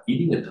you're not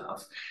eating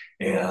enough.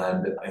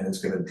 And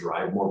it's going to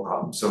drive more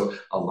problems. So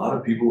a lot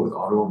of people with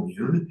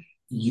autoimmune,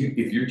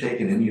 if you're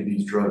taking any of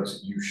these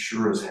drugs, you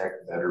sure as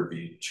heck better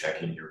be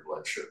checking your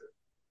blood sugar.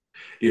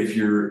 If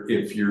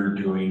you're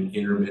doing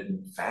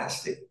intermittent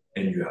fasting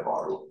and you have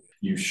autoimmune,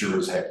 you sure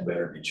as heck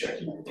better be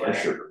checking your blood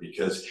sugar,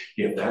 because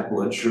if that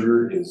blood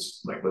sugar is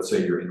like, let's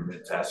say you're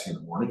intermittent fasting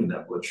in the morning and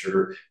that blood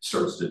sugar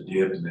starts to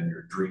dip and then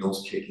your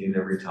adrenals kick in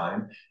every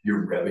time,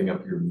 you're revving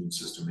up your immune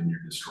system and you're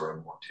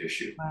destroying more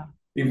tissue. Wow.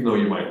 Even though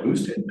you might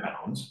lose 10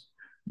 pounds,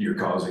 you're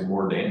causing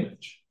more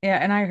damage. Yeah,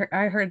 and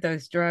I heard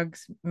those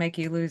drugs make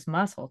you lose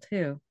muscle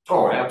too.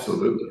 Oh,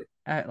 absolutely.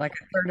 Like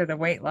a third of the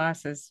weight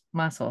loss is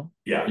muscle.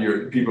 Yeah,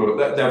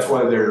 that's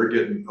why they're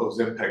getting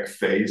Ozempic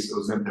face,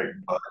 Ozempic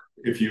butt.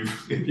 If you've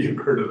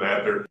heard of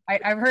that,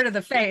 I've heard of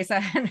the face. I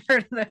hadn't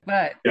heard of the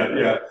butt.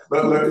 Yeah.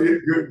 But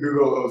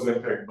Google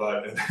Ozempic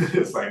butt, and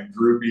it's like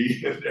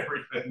droopy and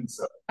everything.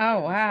 So. Oh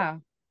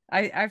wow.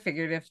 I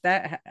figured if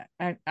that,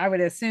 I would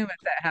assume if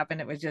that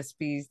happened, it would just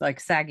be like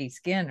saggy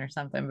skin or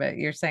something. But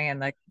you're saying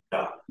like,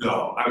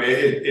 no. I mean,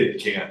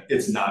 it can't.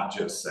 It's not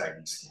just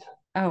saggy skin.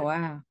 Oh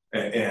wow.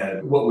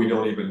 And what we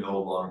don't even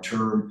know long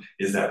term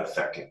is that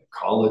affecting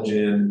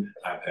collagen.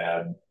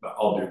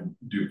 I'll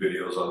do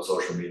videos on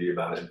social media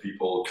about it, and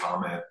people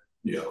comment,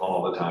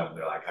 all the time.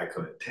 They're like, I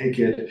couldn't take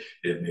it.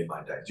 It made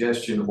my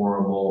digestion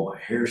horrible. My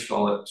hair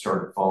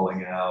started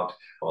falling out.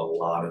 A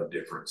lot of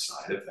different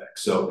side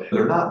effects. So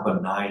they're not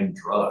benign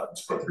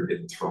drugs, but they're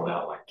getting thrown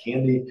out like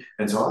candy.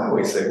 And so I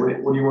always say, what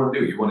do you want to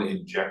do? You want to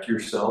inject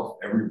yourself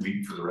every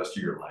week for the rest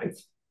of your life?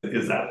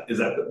 Is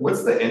that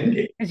what's the end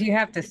game? Because you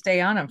have to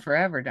stay on them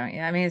forever, don't you?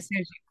 I mean, as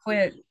soon as you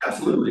quit.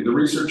 Absolutely. The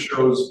research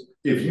shows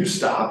if you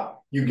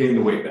stop, you gain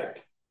the weight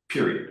back,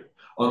 period.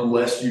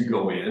 Unless you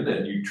go in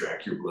and you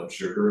track your blood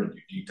sugar and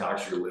you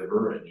detox your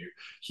liver and you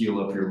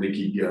heal up your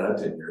leaky gut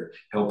and you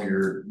help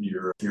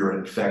your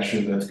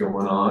infection that's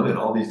going on and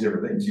all these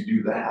different things. You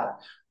do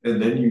that,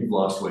 and then you've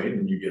lost weight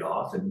and you get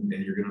off and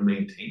you're going to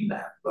maintain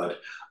that.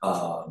 But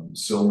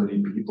so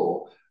many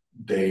people,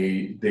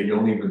 they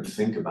don't even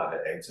think about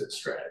an exit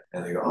strategy,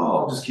 and they go, oh,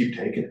 I'll just keep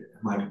taking it.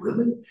 I'm like,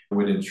 really?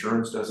 When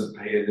insurance doesn't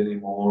pay it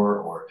anymore,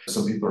 or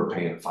some people are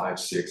paying $500,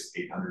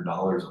 $600,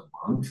 $800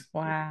 a month.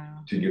 Wow.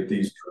 To get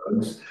these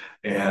drugs,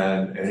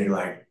 and you're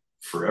like,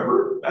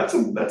 forever? That's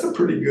a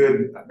pretty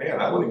good, man.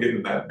 I want to get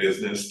in that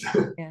business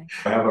to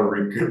have a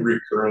good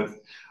recurrent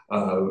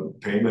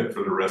payment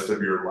for the rest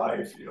of your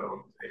life.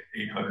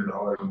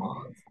 $800 a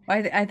month.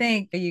 I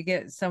think you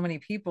get so many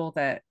people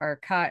that are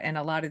caught in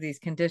a lot of these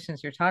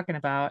conditions you're talking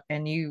about,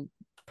 and you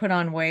put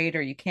on weight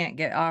or you can't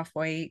get off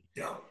weight.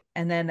 Yeah.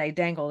 And then they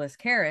dangle this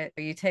carrot,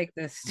 or you take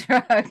this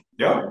drug.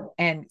 Yeah.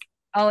 And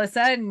all of a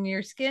sudden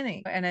you're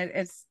skinny, and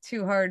it's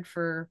too hard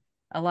for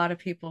a lot of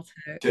people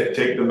to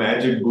take the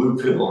magic blue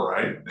pill,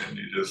 right? And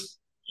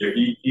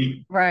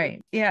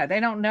Right. Yeah. They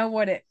don't know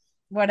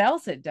what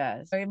else it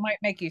does. So it might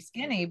make you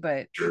skinny,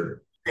 but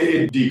Sure.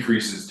 It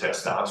decreases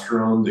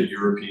testosterone. The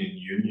European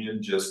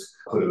Union just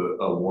put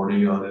a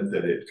warning on it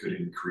that it could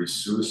increase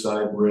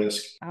suicide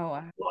risk.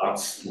 oh,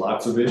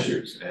 Lots of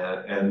issues.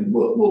 And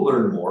we'll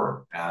learn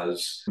more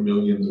as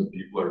millions of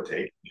people are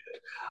taking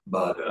it.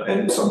 But,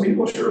 and some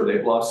people, sure,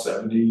 they've lost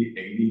 70,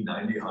 80,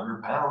 90,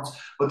 100 pounds,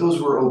 but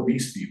those were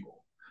obese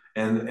people.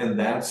 And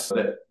that's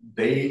that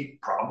they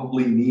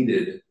probably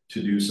needed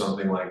to do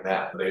something like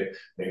that.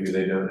 Maybe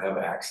they don't have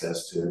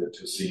access to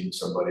seeing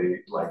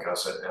somebody like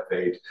us at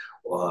F8,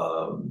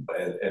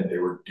 and they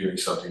were doing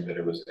something that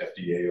it was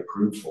FDA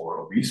approved for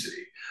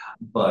obesity.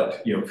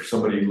 But for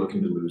somebody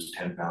looking to lose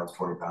 10 pounds,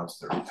 20 pounds,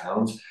 30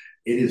 pounds,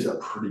 it is a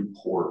pretty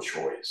poor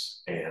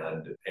choice,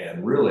 and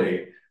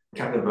really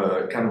kind of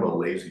a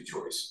lazy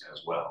choice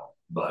as well.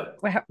 But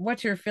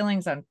what's your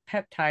feelings on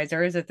peptides,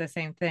 or is it the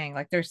same thing?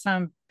 Like there's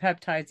some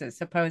peptides that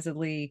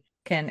supposedly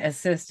can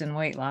assist in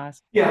weight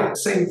loss. yeah,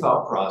 same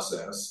thought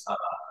process.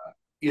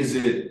 Is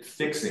it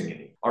fixing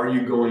any? Are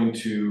you going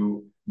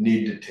to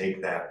need to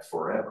take that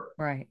forever?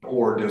 Right.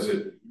 Or does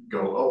it go,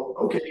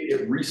 oh, okay,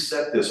 it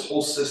reset this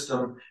whole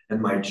system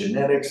and my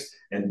genetics,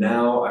 and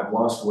now I've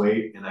lost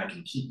weight and I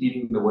can keep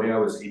eating the way I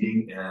was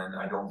eating and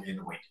I don't gain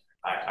the weight?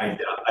 I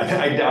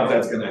doubt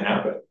that's going to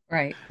happen.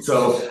 Right.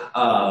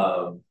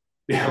 So,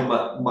 yeah,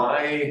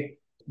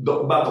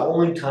 about the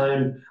only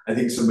time I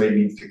think somebody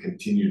needs to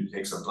continue to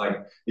take something, like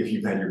if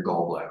you've had your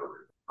gallbladder removed.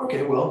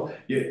 Okay, well,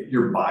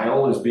 your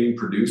bile is being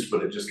produced,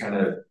 but it just kind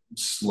of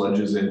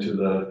sludges into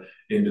the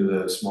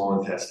small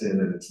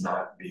intestine, and it's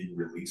not being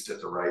released at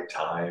the right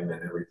time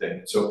and everything.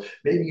 And so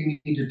maybe you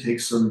need to take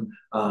some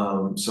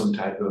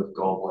type of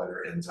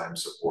gallbladder enzyme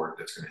support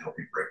that's going to help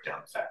you break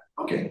down fat.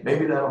 Okay,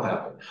 maybe that'll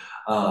happen.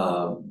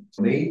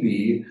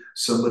 Maybe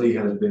somebody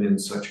has been in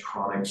such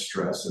chronic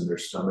stress and their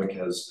stomach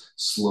has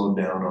slowed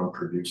down on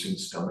producing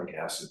stomach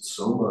acid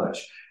so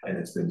much, and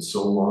it's been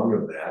so long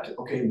of that.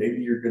 Okay,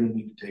 maybe you're going to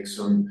need to take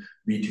some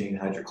betaine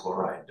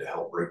hydrochloride to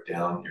help break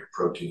down your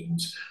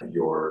proteins,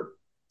 your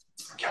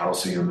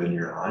calcium, and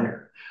your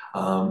iron.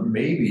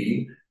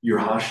 Maybe your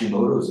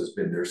Hashimoto's has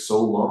been there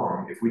so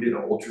long, if we did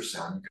an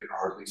ultrasound, you could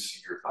hardly see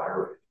your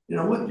thyroid. You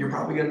know what? You're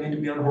probably going to need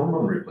to be on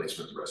hormone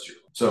replacement the rest of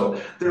your life.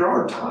 So there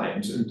are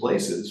times and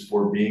places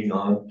for being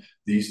on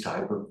these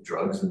type of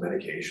drugs and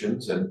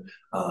medications and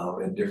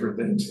different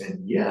things.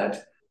 And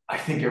yet, I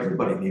think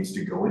everybody needs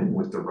to go in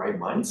with the right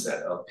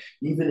mindset of,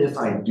 even if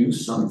I do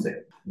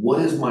something, what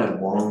is my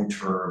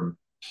long-term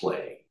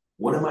play?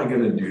 What am I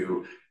going to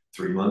do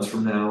 3 months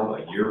from now,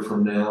 a year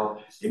from now?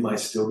 Am I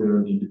still going to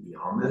need to be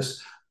on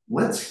this?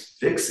 Let's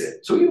fix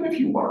it. So even if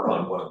you are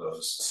on one of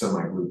those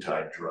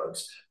semaglutide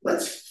drugs,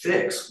 let's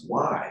fix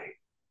why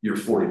you're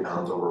 40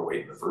 pounds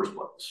overweight in the first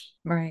place.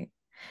 Right.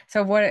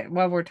 So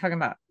while we're talking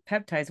about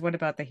peptides, what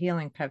about the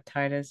healing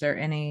peptide? Is there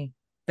any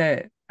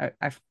that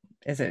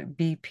is it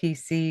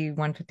BPC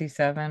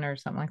 157 or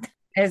something like that?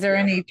 Is there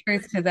any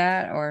truth to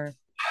that, or?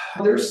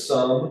 There's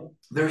some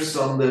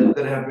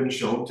that have been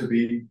shown to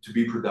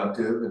be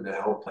productive and to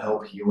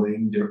help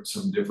healing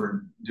some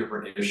different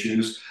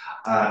issues.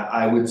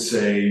 I would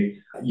say,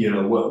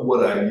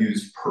 what I've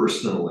used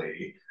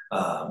personally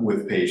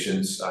with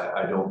patients,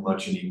 I don't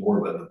much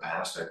anymore, but in the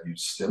past I've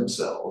used stem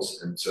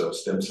cells, and so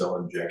stem cell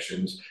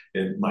injections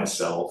in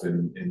myself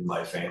and in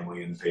my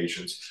family and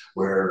patients,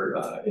 where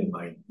in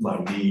my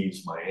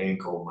knees, my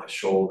ankle, my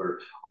shoulder,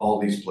 all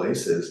these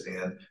places,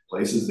 and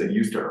places that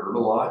used to hurt a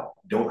lot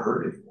don't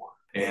hurt anymore.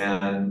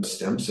 And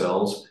stem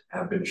cells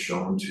have been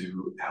shown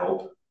to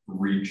help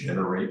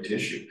regenerate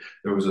tissue.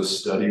 There was a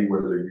study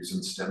where they're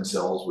using stem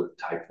cells with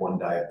type 1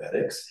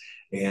 diabetics,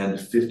 and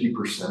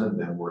 50% of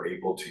them were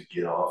able to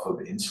get off of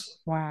insulin.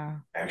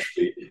 Wow.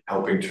 Actually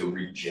helping to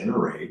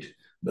regenerate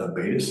the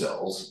beta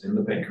cells in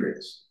the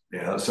pancreas.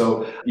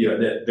 So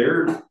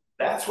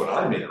that's what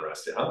I'm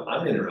interested in.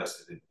 I'm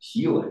interested in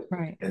healing,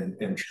 right,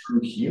 and true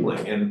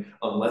healing. And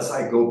unless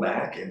I go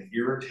back and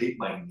irritate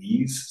my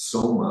knees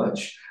so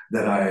much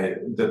that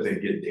they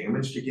get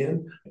damaged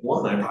again,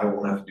 one, I probably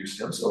won't have to do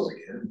stem cells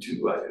again. And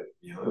two,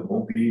 it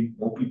won't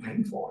be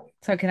painful.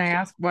 So can I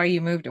ask why you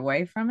moved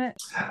away from it?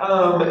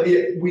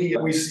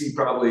 We see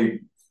probably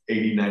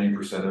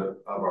 80-90% of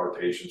our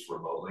patients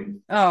remotely.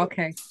 Oh,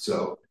 okay.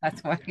 So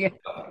that's why. Yeah.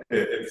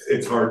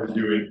 It's hard to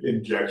do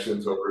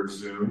injections over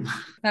Zoom.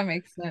 That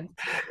makes sense.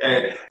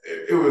 And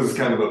it was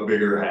kind of a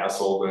bigger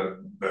hassle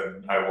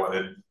than I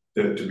wanted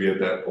to be at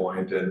that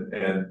point.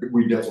 And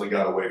we definitely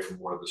got away from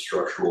one of the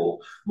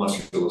structural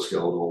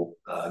musculoskeletal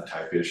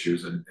type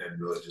issues and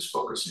really just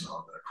focusing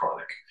on the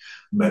chronic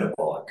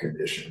metabolic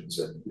conditions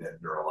and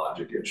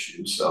neurologic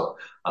issues. So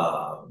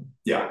I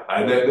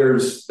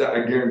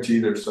guarantee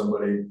there's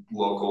somebody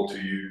local to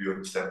you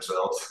doing stem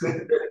cells.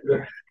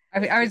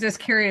 I was just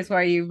curious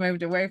why you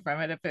moved away from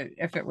it,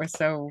 if it was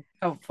so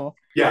helpful.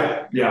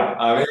 Yeah.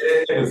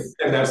 And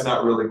that's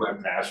not really my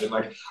passion.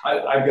 Like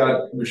I've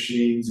got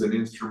machines and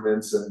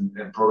instruments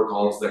and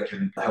protocols that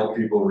can help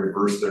people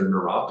reverse their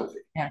neuropathy.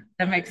 Yeah,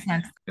 that makes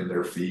sense. In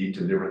their feet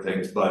and different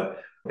things.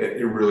 But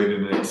It really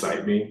didn't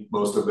excite me.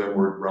 Most of them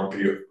were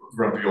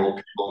grumpy old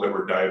people that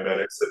were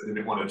diabetics that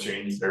didn't want to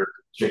change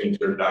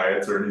their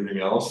diets or anything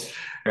else.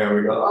 And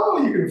we go,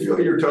 oh, you can feel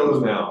your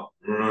toes now.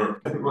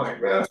 I'm like,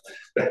 man,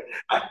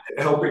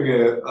 helping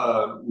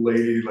a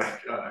lady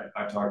like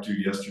I talked to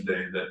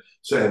yesterday that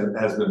said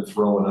has been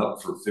throwing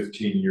up for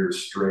 15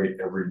 years straight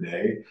every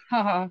day.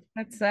 Oh,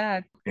 that's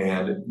sad.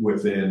 And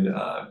within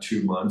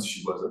 2 months,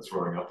 she wasn't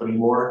throwing up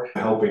anymore.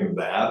 Helping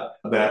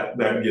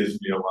that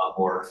gives me a lot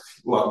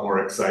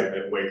more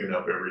excitement waking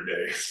up every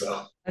day.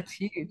 So That's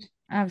huge.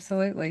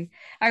 Absolutely.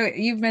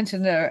 You've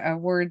mentioned a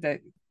word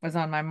that was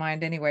on my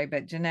mind anyway,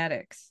 but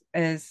genetics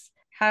is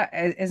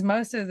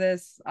most of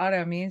this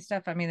autoimmune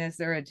stuff. I mean, is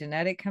there a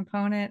genetic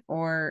component,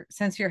 or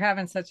since you're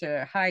having such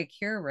a high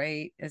cure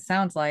rate, it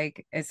sounds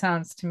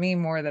to me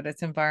more that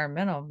it's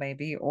environmental,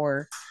 maybe,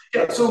 or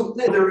yeah, so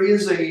there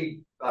is a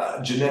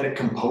genetic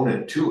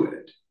component to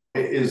it.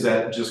 Is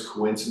that just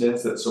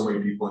coincidence that so many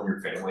people in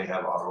your family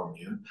have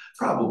autoimmune?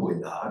 Probably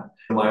not.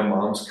 My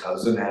mom's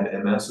cousin had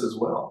MS as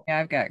well. yeah,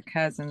 I've got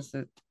cousins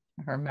that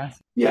are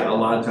messing. Yeah, a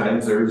lot of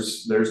times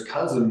there's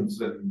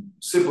cousins and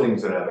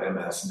siblings that have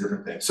MS and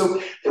different things.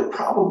 So there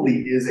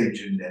probably is a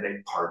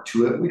genetic part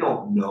to it. We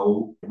don't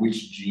know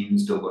which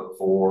genes to look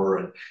for,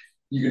 and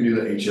you can do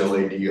the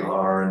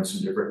HLA-DR and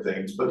some different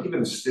things, but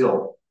even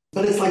still,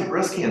 but it's like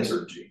breast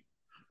cancer gene,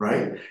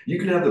 right? You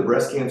can have the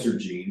breast cancer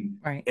gene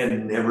Right,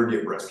 and never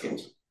get breast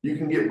cancer. You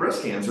can get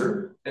breast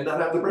cancer and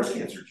not have the breast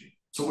cancer gene.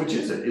 So which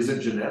is it? Is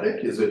it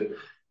genetic? Is it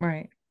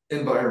right.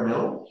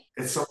 environmental?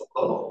 It's some of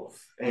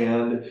both.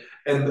 And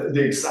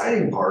the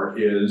exciting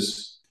part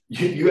is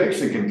you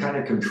actually can kind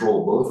of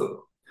control both of them.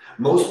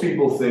 Most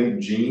people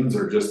think genes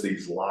are just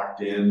these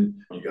locked in.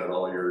 You got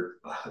all your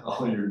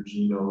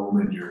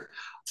genome and your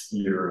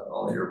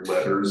all your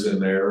letters in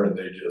there, and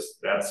they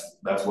just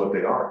that's what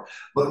they are.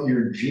 But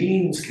your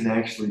genes can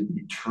actually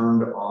be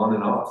turned on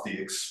and off. The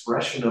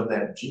expression of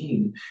that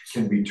gene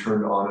can be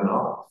turned on and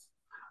off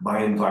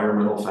by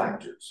environmental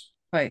factors.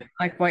 Like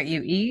what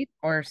you eat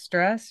or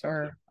stress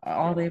or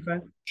all the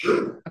above.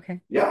 Sure. Okay.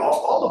 Yeah,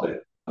 all of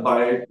it.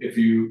 By if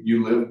you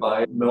live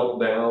by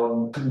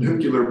meltdown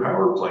nuclear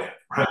power plant,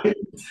 right?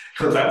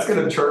 Because that's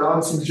going to turn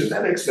on some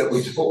genetics that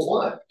we don't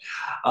want.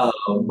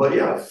 But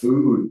yeah,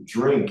 food,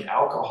 drink,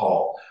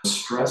 alcohol,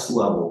 stress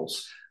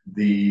levels,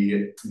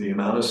 the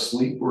amount of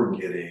sleep we're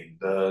getting,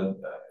 the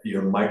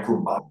your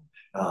microbiome,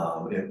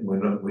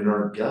 when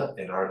our gut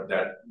and our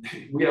that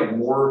we have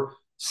more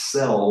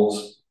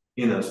cells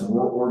in us,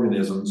 more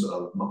organisms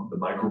of the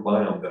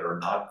microbiome that are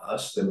not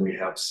us than we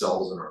have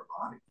cells in our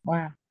body.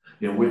 Wow.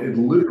 It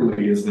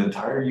literally is an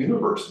entire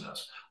universe in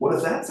us. What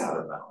if that's out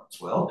of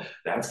balance? Well,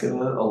 that's going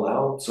to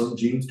allow some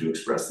genes to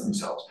express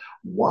themselves.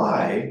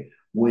 Why,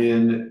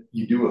 when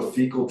you do a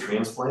fecal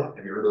transplant,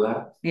 have you heard of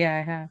that? Yeah,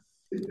 I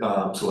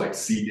have. So like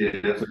C.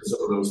 diff and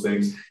some of those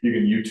things, you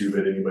can YouTube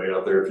it, anybody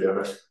out there if you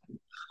haven't.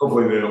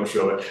 Hopefully they don't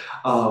show it.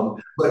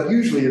 But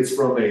usually it's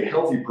from a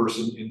healthy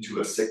person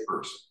into a sick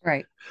person.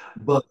 Right.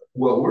 But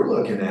what we're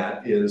looking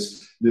at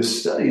is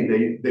this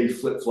study, they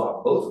flip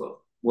flop both of them,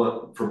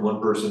 one from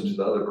one person to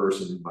the other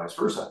person and vice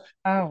versa.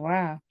 Oh,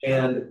 wow.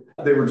 And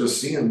they were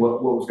just seeing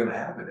what was going to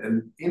happen.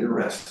 And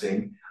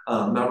interesting,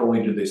 not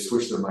only did they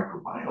switch their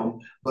microbiome,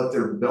 but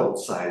their belt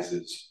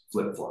sizes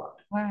flip flopped.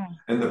 Wow.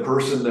 And the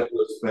person that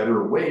was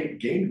better weight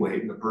gained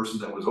weight, and the person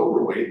that was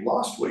overweight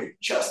lost weight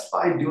just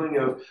by doing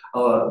a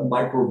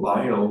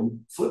microbiome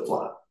flip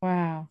flop.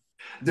 Wow.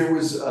 There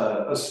was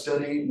a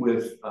study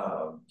with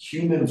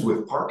humans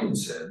with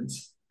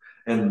Parkinson's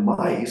and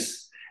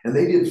mice, and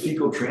they did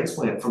fecal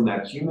transplant from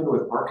that human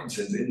with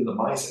Parkinson's into the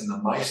mice, and the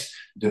mice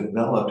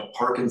developed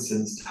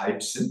Parkinson's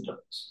type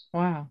symptoms.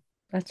 Wow.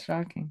 That's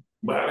shocking.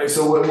 But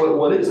so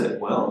what is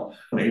it? Well,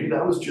 maybe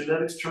that was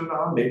genetics turned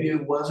on, maybe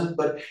it wasn't,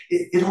 but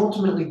it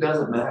ultimately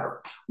doesn't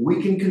matter.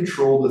 We can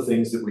control the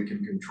things that we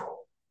can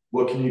control.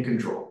 What can you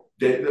control?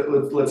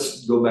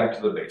 Let's go back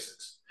to the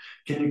basics.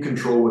 Can you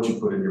control what you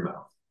put in your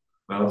mouth?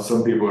 Well,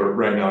 some people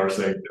right now are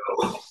saying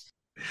no.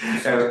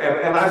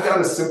 And I've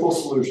got a simple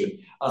solution.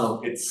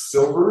 It's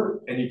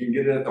silver, and you can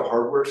get it at the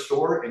hardware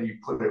store, and you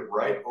put it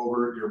right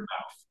over your mouth.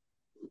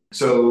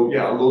 So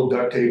yeah, a little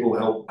duct tape will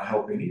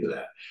help any of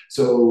that.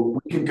 So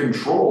we can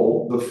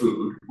control the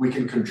food, we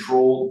can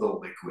control the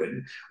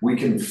liquid, we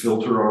can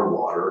filter our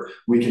water,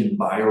 we can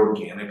buy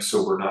organic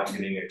so we're not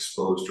getting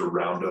exposed to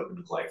Roundup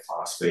and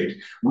glyphosate.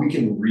 We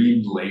can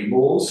read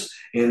labels,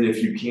 and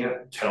if you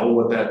can't tell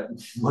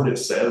what it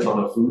says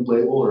on a food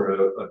label or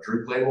a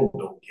drink label,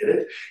 don't get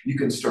it. You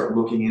can start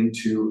looking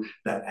into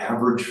the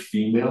average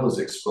female is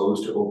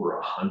exposed to over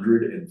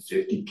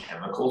 150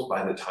 chemicals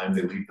by the time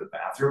they leave the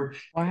bathroom.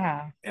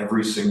 Wow.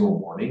 Every single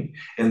morning.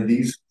 And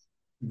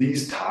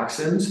these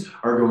toxins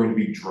are going to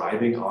be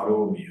driving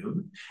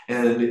autoimmune.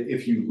 And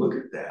if you look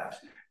at that,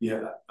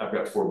 Yeah, I've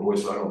got four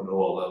boys, so I don't know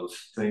all those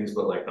things,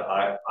 but like the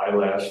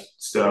eyelash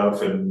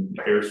stuff and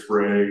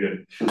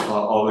hairspray and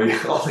all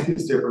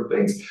these different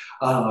things.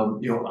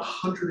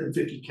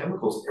 150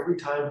 chemicals every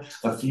time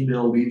a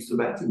female leaves the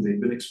bathroom.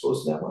 They've been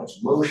exposed to that much.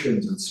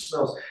 Lotions and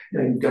smells.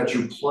 You've got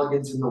your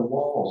plugins in the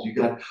walls. You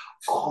got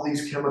all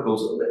these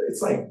chemicals.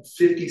 It's like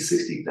 50,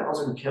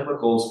 60,000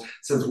 chemicals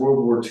since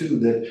World War II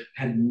that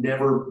had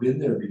never been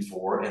there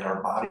before, and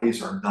our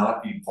bodies are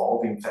not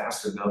evolving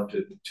fast enough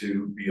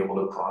to be able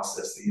to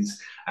process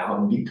these out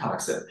and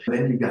detox them. And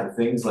then you've got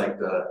things like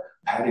the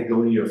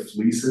Patagonia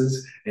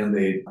fleeces, and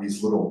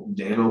these little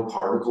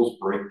nanoparticles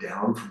break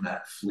down from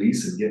that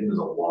fleece and get into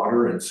the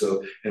water.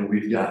 And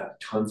we've got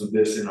tons of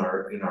this in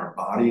our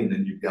body. And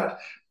then you've got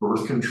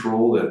birth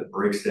control that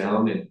breaks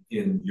down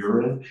in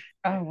urine.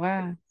 Oh,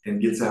 wow. And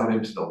gets out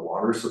into the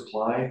water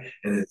supply.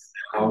 And it's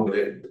now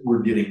that we're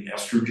getting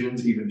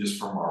estrogens, even just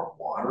from our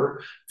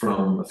water,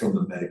 from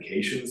the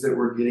medications that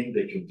we're getting.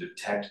 They can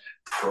detect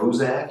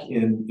Prozac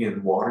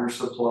in water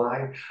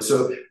supply.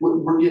 So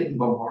we're getting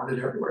bombarded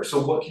everywhere.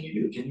 So what can you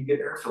do? Can you get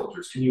air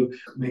filters? Can you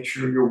make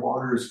sure your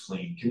water is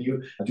clean? Can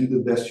you do the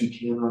best you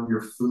can on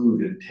your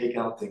food and take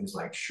out things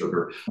like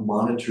sugar?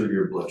 Monitor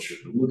your blood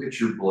sugar. Look at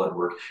your blood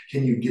work.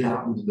 Can you get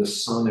out into the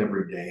sun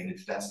every day? And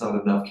if that's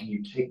not enough, can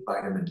you take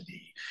vitamin D?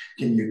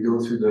 Can you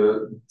go through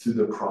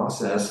the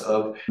process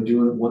of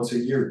doing once a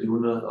year,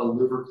 doing a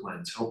liver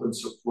cleanse, helping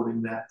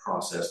supporting that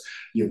process?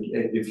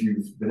 If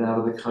you've been out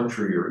of the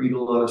country or eat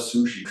a lot of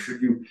sushi,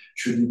 should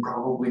you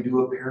probably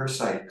do a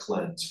parasite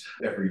cleanse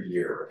every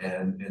year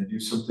and do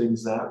some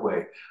things that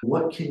way?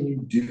 What can you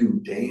do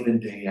day in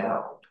and day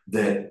out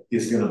that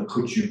is going to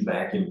put you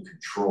back in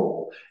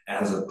control,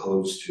 as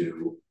opposed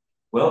to,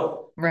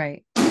 well,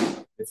 right,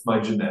 it's my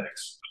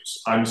genetics,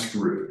 I'm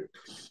screwed.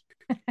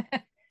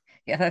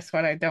 yeah, that's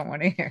what I don't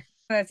want to hear.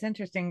 That's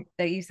interesting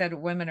that you said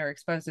women are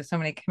exposed to so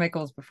many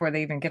chemicals before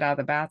they even get out of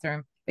the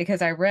bathroom,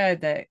 because I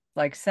read that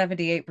like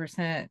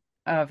 78%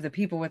 of the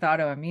people with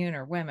autoimmune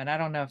are women. I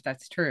don't know if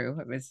that's true.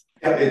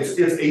 Yeah, it's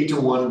 8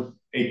 to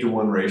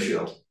 1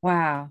 ratio.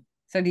 Wow.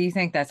 So do you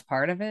think that's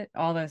part of it?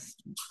 All this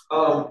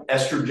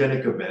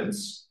Estrogenic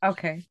events.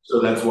 Okay. So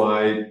that's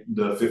why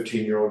the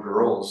 15-year-old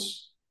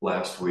girls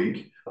last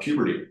week,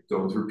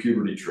 going through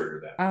puberty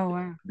triggered that. Oh,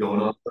 wow. Going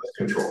on birth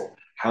control.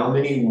 How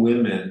many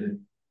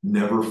women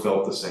never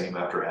felt the same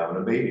after having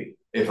a baby?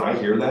 If I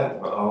hear that,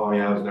 oh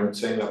yeah, I was never the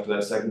same after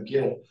that second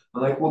kid.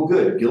 I'm like, well,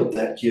 good. Guilt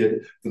that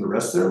kid for the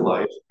rest of their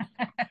life.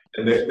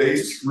 And they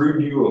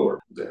screwed you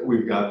over.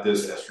 We've got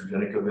this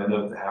estrogenic event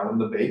of having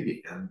the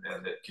baby, and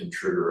it can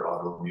trigger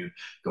autoimmune.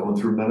 Going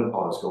through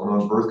menopause, going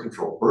on birth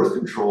control. Birth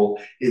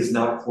control is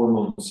not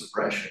hormone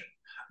suppression.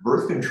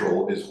 Birth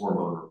control is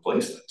hormone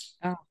replacement.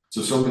 Oh.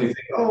 So somebody think,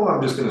 oh,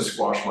 I'm just going to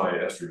squash my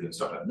estrogen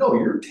stuff. No,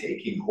 you're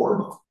taking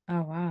hormone.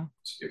 Oh, wow.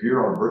 If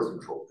you're on birth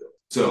control pill.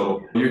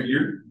 So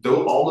you're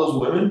all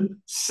those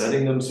women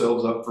setting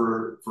themselves up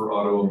for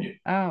autoimmune.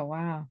 Oh,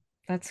 wow.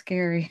 That's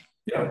scary.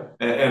 Yeah.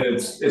 And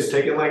it's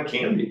taken like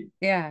candy.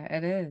 Yeah,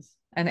 it is.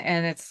 And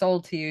it's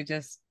sold to you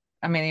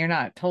I mean, you're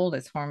not told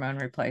it's hormone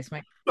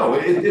replacement. No,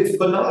 it's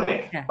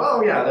benign. Yeah.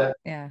 Oh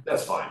yeah,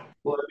 that's fine.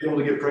 Will I be able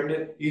to get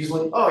pregnant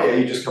easily? Oh yeah,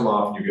 you just come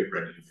off and you get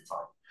pregnant, you'll be fine.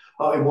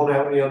 Oh, it won't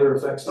have any other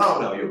effects. Oh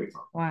no, you'll be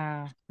fine.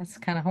 Wow, that's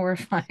kind of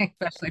horrifying,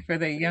 especially for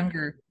the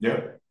younger. Yeah.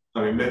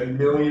 I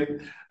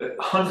mean,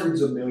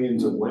 hundreds of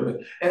millions of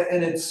women, and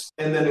then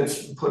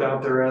it's put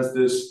out there as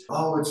this.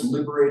 Oh, it's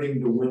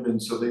liberating the women,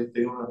 so they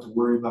don't have to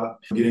worry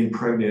about getting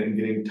pregnant and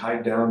getting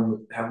tied down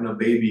with having a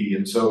baby,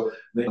 and so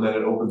then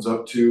it opens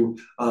up to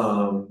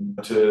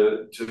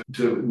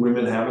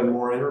women having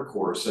more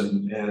intercourse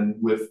and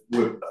with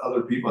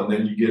other people, and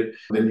then you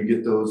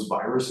get those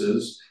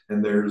viruses,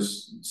 and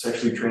there's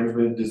sexually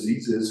transmitted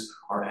diseases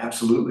are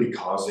absolutely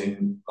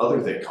causing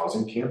other things,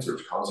 causing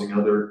cancers, causing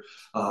other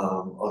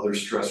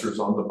stressors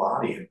on the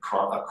body, and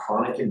a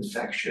chronic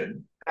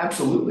infection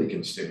absolutely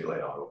can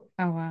stimulate autoimmune.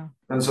 Oh, wow.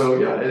 And so,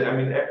 yeah, I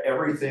mean,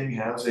 everything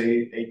has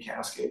a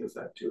cascade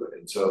effect to it.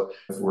 And so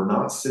if we're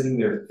not sitting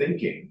there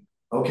thinking,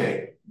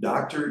 okay,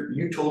 doctor,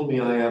 you told me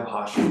I have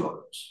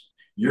Hashimoto's.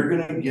 You're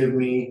going to give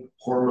me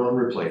hormone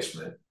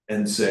replacement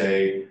and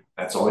say,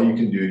 that's all you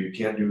can do. You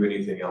can't do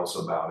anything else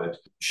about it.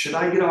 Should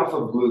I get off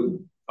of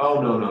gluten? Oh,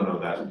 no,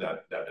 that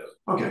doesn't.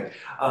 Okay.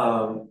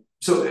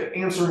 So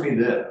answer me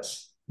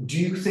this. Do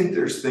you think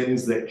there's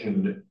things that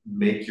can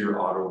make your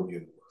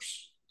autoimmune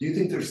worse? Do you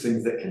think there's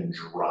things that can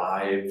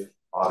drive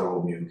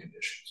autoimmune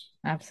conditions?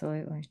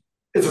 Absolutely.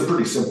 It's a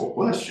pretty simple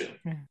question.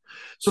 Yeah.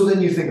 So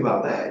then you think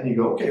about that and you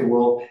go, okay,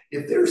 well,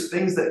 if there's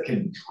things that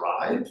can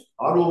drive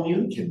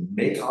autoimmune, can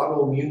make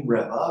autoimmune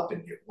rev up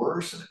and get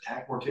worse and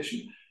attack more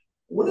tissue,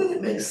 wouldn't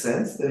it make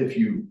sense that if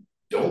you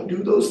don't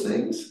do those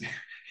things,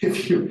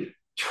 if you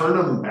turn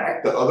them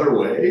back the other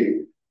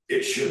way,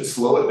 it should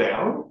slow it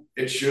down?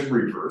 It should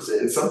reverse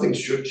it. Something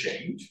should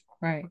change.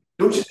 Right.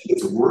 Don't you think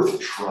it's worth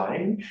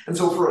trying? And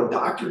so for a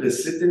doctor to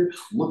sit there,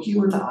 look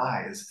you in the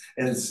eyes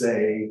and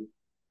say,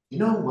 you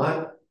know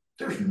what?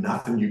 There's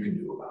nothing you can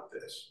do about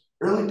this.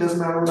 Really? Doesn't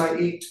matter what I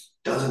eat.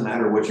 Doesn't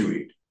matter what you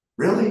eat.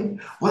 Really?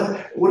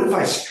 What if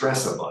I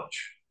stress a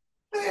bunch?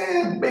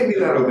 Maybe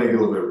that'll make it a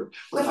little bit worse.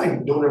 What if I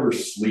don't ever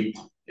sleep?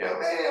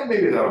 Yeah,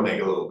 maybe that'll make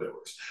it a little bit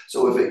worse.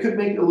 So if it could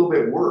make it a little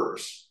bit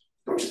worse,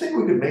 don't you think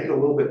we could make it a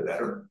little bit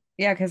better?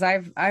 Yeah, because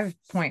I've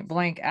point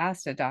blank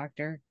asked a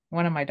doctor,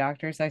 one of my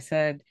doctors, I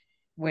said,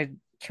 would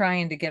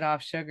trying to get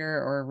off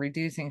sugar or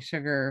reducing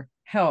sugar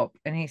help?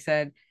 And he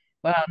said,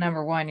 well,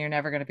 number one, you're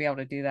never going to be able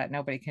to do that.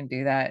 Nobody can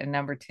do that. And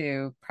number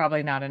two,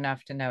 probably not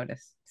enough to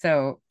notice.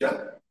 So,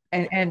 Yeah.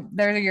 and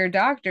they're your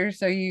doctor,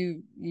 so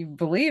you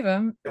believe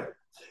them. Yeah.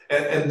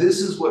 And this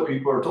is what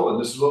people are told,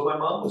 and this is what my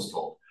mom was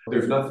told.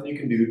 There's nothing you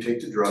can do. Take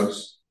the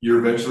drugs. You're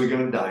eventually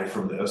going to die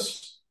from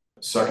this.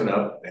 Suck it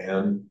up,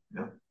 and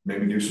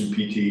maybe do some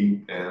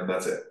PT, and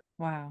that's it.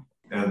 Wow.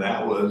 And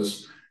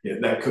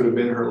that could have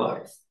been her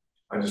life.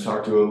 I just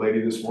talked to a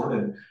lady this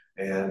morning,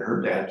 and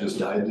her dad just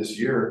died this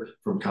year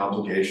from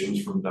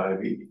complications from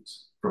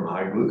diabetes, from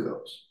high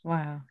glucose.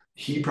 Wow.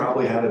 He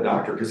probably had a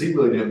doctor because he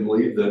really didn't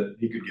believe that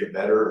he could get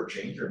better or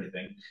change or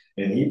anything.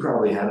 And he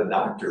probably had a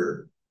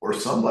doctor or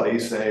somebody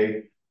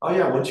say, oh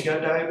yeah, once you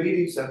got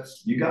diabetes,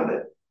 you got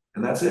it.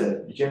 And that's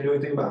it. You can't do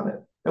anything about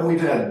it. And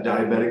we've had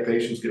diabetic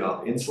patients get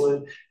off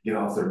insulin, get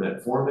off their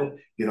metformin,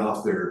 get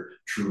off their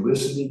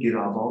Trulicity, get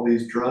off all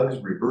these drugs,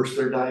 reverse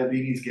their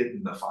diabetes, get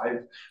in the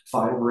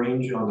five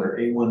range on their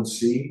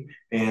A1C,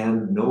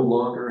 and no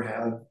longer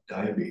have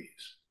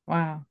diabetes.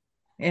 Wow.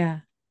 Yeah.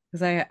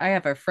 Because I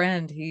have a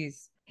friend,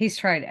 he's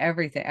tried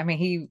everything. I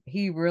mean,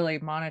 he really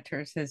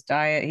monitors his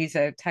diet. He's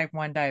a type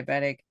 1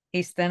 diabetic.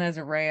 He's thin as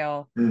a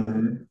rail,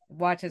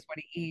 watches what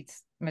he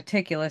eats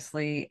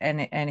meticulously,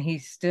 and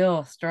he's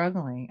still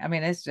struggling. I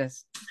mean, it's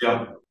just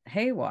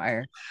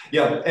haywire.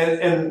 Yeah,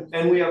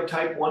 and we have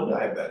type 1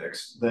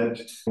 diabetics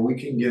that we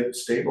can get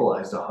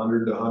stabilized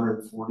 100 to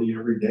 140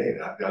 every day.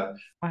 I've got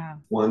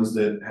ones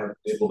that have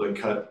been able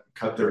to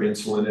cut their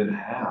insulin in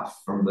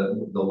half from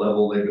the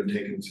level they've been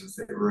taking since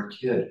they were a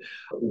kid.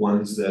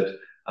 Ones that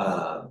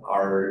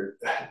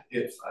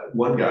it's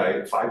one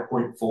guy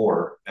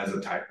 5.4 as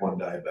a type 1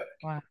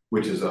 diabetic,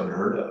 which is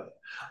unheard of.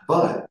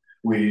 But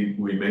we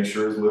make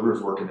sure his liver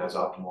is working as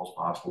optimal as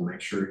possible,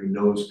 make sure he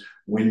knows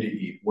when to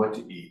eat, what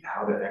to eat,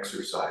 how to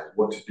exercise,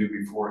 what to do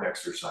before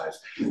exercise,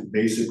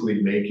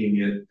 basically making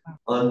it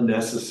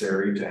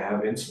unnecessary to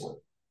have insulin.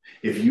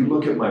 If you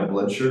look at my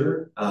blood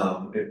sugar,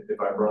 if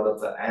I brought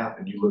up the app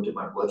and you looked at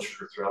my blood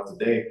sugar throughout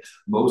the day,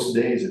 most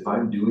days, if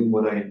I'm doing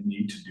what I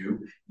need to do,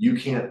 you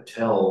can't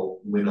tell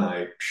when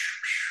I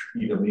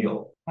eat a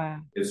meal. Wow.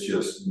 It's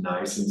just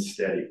nice and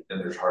steady, and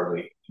there's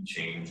hardly any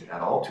change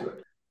at all to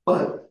it.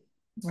 But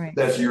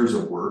that's years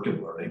of work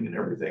and learning and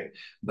everything.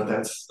 But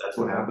that's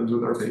what happens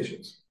with our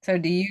patients. So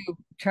do you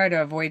try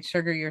to avoid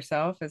sugar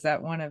yourself? Is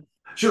that one of...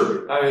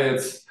 Sure. I mean,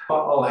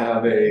 I'll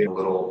have a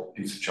little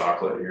piece of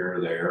chocolate here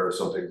or there or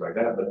something like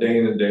that, but day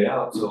in and day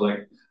out. So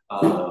like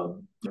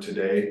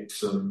today,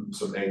 some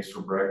eggs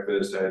for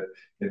breakfast. I had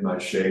in my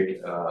shake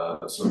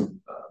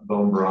some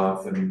bone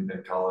broth and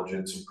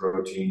collagen, some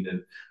protein,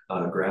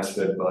 and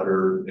grass-fed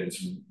butter, and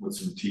with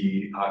some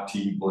tea, hot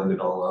tea, blend it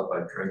all up.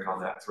 I drank on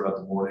that throughout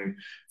the morning.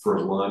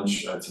 For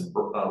lunch, I had some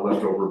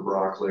leftover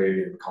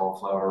broccoli and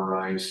cauliflower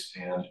rice,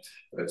 and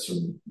I had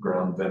some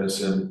ground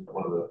venison.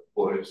 One of the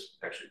boys,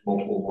 actually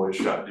multiple boys,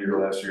 shot deer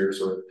last year,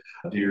 so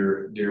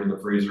deer in the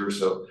freezer.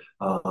 So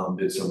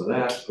did some of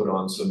that. Put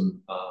on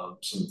some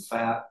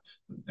fat,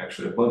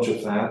 actually a bunch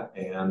of fat,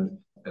 and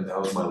that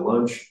was my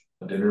lunch.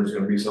 Dinner is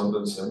going to be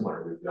something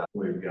similar.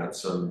 We've got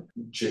some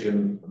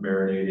chicken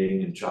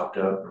marinating and chopped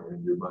up, and we're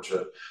going to do a bunch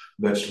of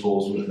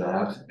vegetables with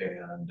that,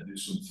 and do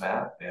some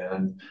fat,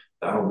 and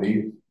that'll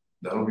be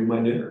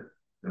my dinner.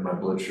 And my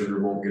blood sugar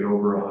won't get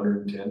over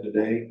 110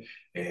 today,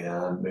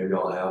 and maybe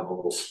I'll have a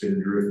little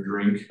Spindrift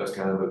drink. That's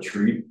kind of a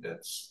treat.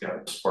 It's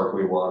got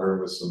sparkly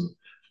water with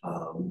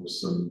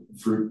some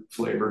fruit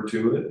flavor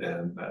to it,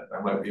 and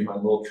that might be my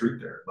little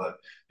treat there. But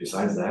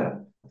besides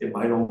that, it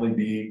might only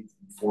be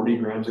 40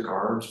 grams of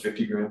carbs,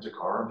 50 grams of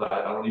carbs.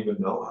 I don't even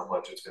know how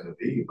much it's going to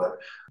be, but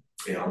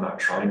I'm not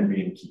trying to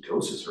be in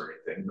ketosis or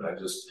anything, but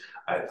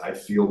I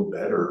feel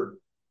better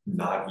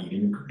not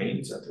eating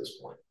grains at this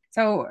point.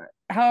 So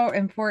how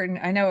important,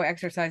 I know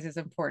exercise is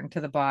important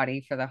to the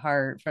body, for the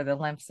heart, for the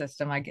lymph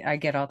system. I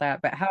get all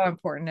that, but how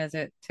important is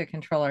it to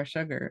control our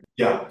sugar?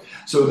 Yeah.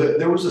 So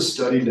there was a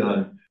study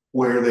done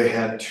where they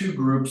had two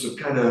groups of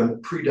kind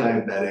of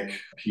pre-diabetic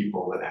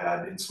people that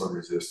had insulin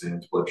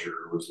resistance, blood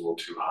sugar was a little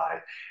too high.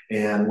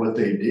 And what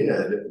they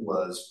did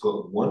was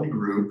put one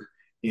group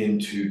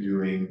into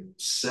doing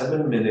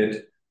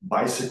 7-minute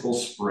bicycle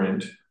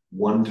sprint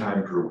one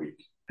time per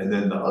week. And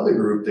then the other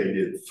group, they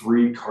did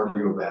 3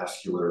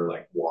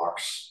 cardiovascular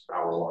walks,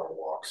 hour-long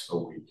walks a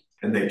week.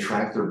 And they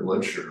tracked their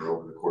blood sugar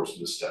over the course of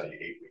the study,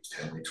 8 weeks,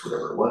 10 weeks,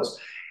 whatever it was.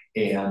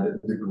 And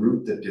the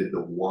group that did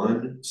the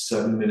 1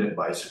 7-minute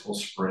bicycle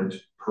sprint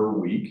per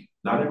week,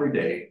 not every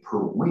day, per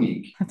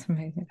week, that's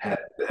amazing, had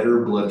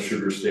better blood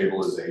sugar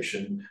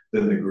stabilization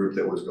than the group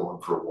that was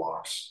going for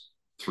walks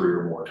 3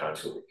 or more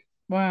times a week.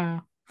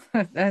 Wow.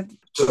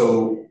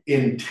 So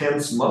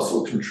intense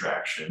muscle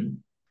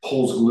contraction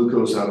pulls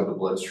glucose out of the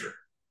bloodstream.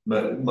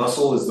 But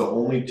muscle is the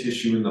only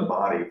tissue in the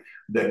body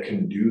that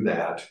can do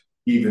that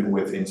even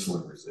with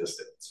insulin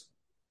resistance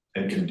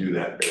and can do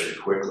that very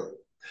quickly.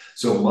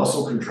 So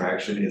muscle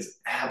contraction is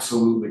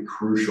absolutely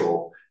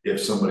crucial if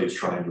somebody's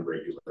trying to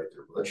regulate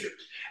their blood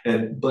sugars.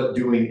 But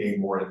doing a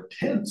more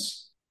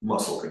intense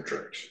muscle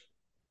contraction.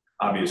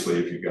 Obviously,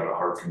 if you've got a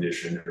heart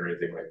condition or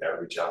anything like that,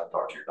 reach out and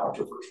talk to your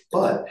doctor first.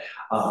 But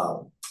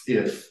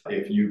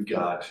if you've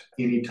got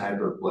any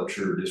type of blood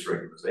sugar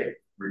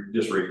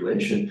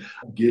dysregulation,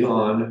 get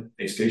on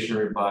a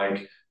stationary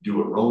bike, do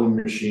a rolling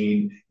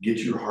machine, get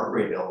your heart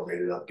rate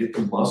elevated up, get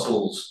the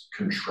muscles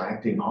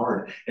contracting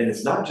hard. And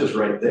it's not just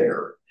right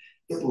there.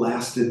 It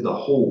lasted the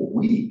whole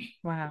week.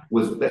 Wow.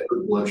 Was better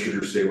blood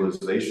sugar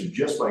stabilization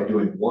just by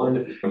doing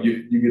one.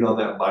 You get on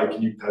that bike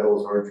and you pedal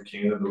as hard as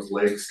you can, and those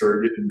legs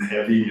start getting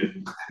heavy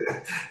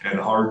and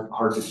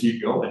hard to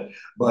keep going.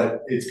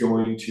 But it's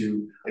going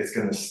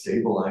to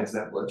stabilize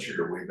that blood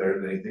sugar way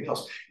better than anything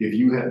else. If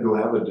you go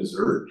have a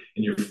dessert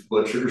and your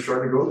blood sugar's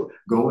starting to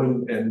go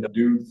and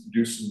do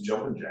some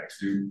jumping jacks,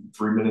 do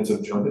 3 minutes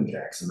of jumping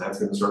jacks, and that's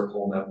going to start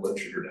pulling that blood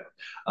sugar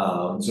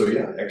down. So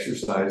yeah,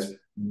 exercise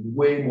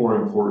way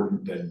more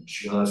important than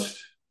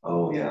just,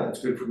 oh yeah, it's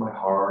good for my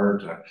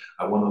heart.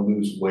 I want to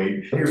lose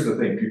weight. Here's the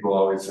thing: people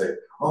always say,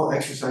 oh,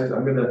 exercise.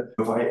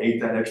 If I ate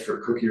that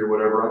extra cookie or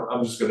whatever,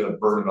 I'm just gonna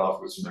burn it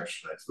off with some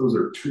exercise. Those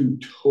are two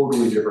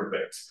totally different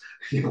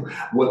things.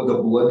 What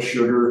the blood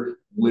sugar,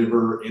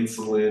 liver,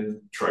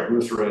 insulin,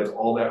 triglycerides,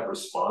 all that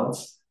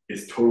response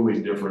is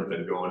totally different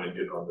than going and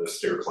getting on the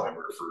stair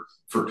climber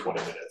for 20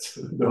 minutes.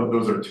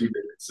 Those are two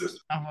different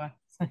systems. Oh,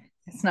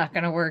 it's not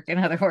going to work, in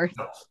other words.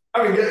 No.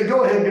 I mean,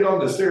 go ahead and get on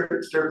the stair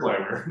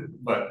climber,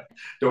 but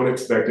don't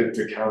expect it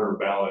to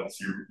counterbalance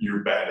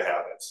your bad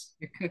habits.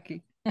 Your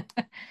cookie.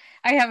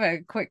 I have a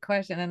quick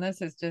question, and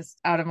this is just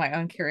out of my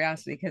own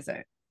curiosity because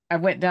I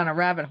went down a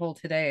rabbit hole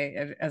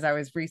today as I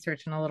was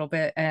researching a little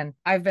bit, and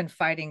I've been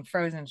fighting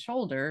frozen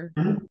shoulder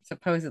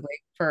supposedly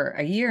for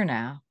a year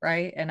now,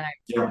 right? And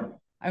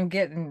I'm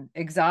getting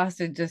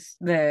exhausted. Just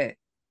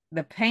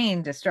the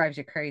pain just drives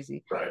you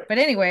crazy. Right. But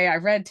anyway, I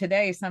read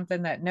today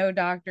something that no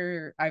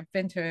doctor, I've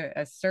been to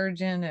a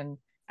surgeon, and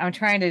I'm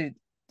trying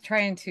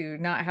to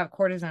not have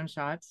cortisone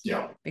shots.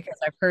 Yeah. Because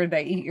I've heard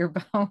they eat your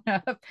bone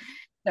up.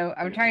 So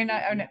I'm trying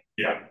not.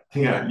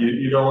 Yeah.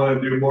 You don't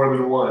want to do more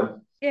than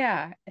one.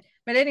 Yeah.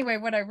 But anyway,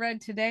 what I read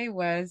today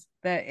was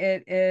that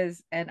it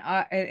is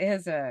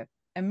a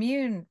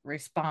immune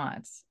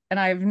response, and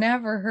I've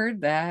never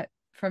heard that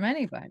from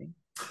anybody.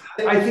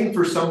 I think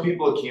for some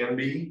people it can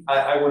be.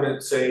 I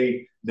wouldn't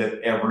say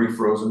that every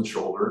frozen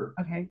shoulder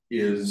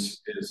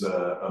is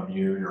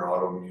immune or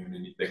autoimmune,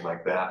 anything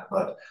like that.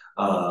 But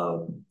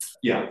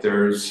yeah,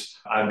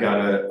 I've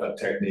got a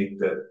technique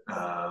that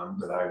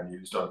I've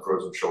used on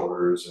frozen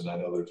shoulders, and I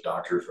know there's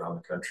doctors around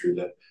the country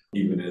that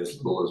even as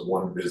little as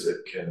one visit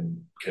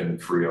can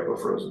free up a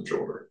frozen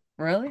shoulder.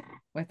 Really?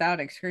 Without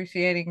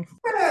excruciating?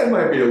 It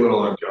might be a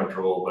little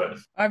uncomfortable, but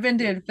I've been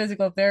doing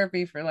physical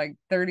therapy for like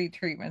 30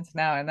 treatments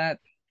now, and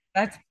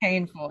that's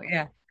painful.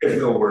 Yeah.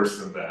 It's no worse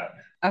than that.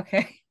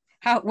 Okay.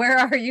 Where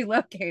are you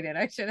located?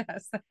 I should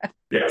ask that.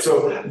 Yeah,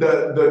 so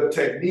the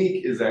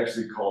technique is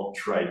actually called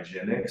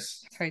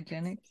trigenics.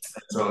 Trigenics.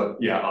 So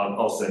yeah,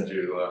 I'll send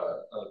you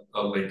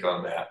a link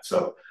on that.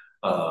 So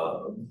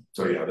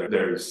yeah,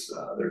 there's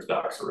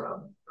docs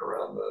around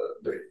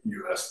the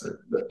U.S.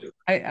 that do.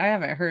 I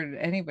haven't heard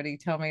anybody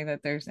tell me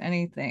that there's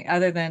anything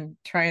other than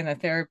trying the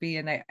therapy,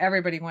 and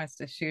everybody wants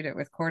to shoot it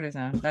with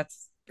cortisone.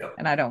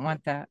 And I don't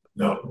want that.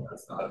 No,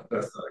 that's not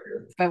good.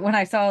 But when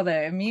I saw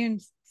the immune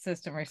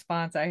system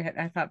response,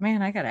 I thought,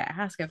 man, I got to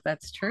ask if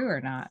that's true or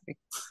not.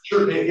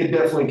 Sure, it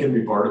definitely can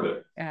be part of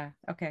it. Yeah.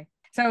 Okay.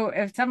 So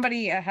if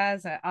somebody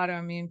has an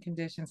autoimmune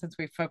condition, since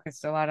we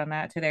focused a lot on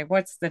that today,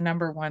 what's the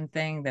number one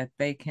thing that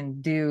they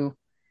can do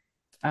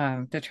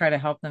to try to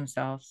help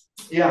themselves?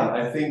 Yeah,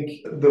 I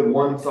think the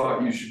one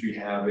thought you should be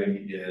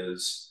having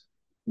is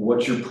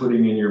what you're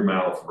putting in your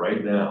mouth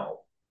right now.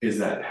 Is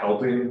that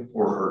helping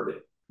or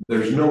hurting?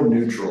 There's no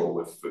neutral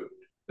with food.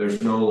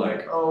 There's no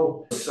like,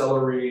 oh,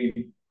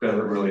 celery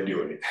doesn't really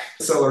do anything.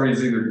 Celery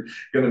is either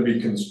going to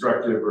be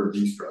constructive or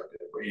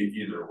destructive,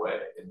 either way.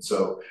 And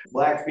so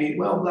black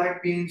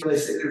beans, they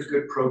say there's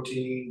good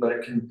protein, but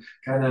it can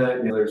kind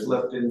of, there's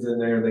leptins in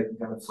there, they can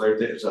kind of flare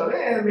things. So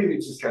maybe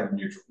it's just kind of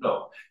neutral.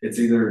 No, it's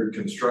either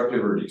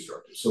constructive or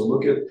destructive. So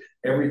look at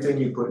everything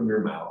you put in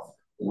your mouth,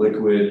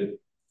 liquid,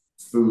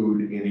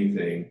 food,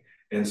 anything,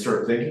 and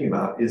start thinking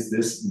about, is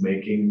this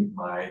making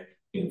my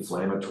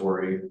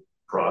inflammatory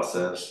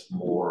process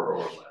more or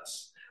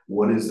less?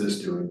 What is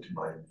this doing to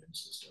my immune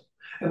system?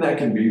 And that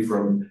can be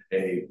from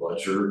a blood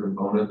sugar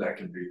component, that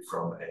can be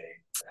from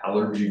a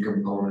allergy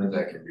component,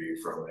 that can be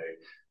from a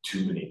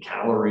too many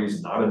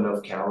calories, not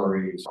enough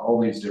calories. All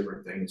these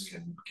different things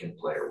can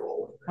play a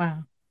role in there.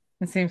 Wow,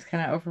 it seems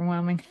kind of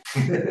overwhelming.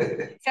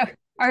 So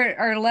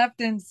are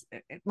leptins,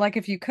 like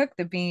if you cook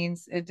the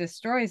beans, it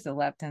destroys the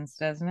leptins,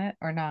 doesn't it,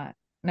 or not?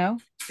 No?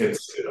 It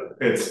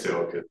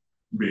still could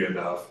be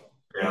enough.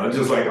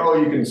 Just like,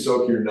 oh, you can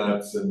soak your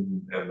nuts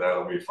and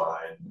that'll be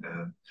fine.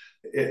 And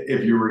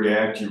If you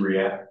react, you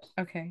react.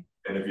 Okay.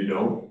 And if you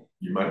don't,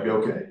 you might be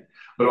okay.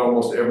 But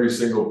almost every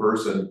single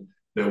person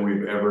that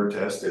we've ever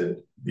tested,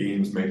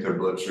 beans make their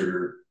blood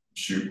sugar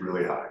shoot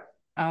really high.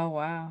 Oh,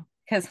 wow.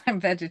 Because I'm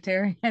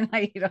vegetarian.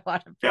 I eat a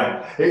lot of.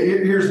 Yeah.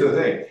 Here's the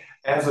thing.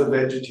 As a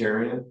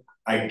vegetarian,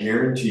 I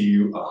guarantee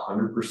you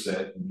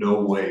 100%,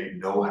 no way,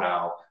 no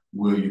how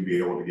will you be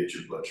able to get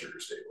your blood sugar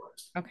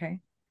stabilized. Okay.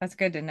 That's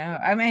good to know.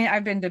 I mean,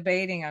 I've been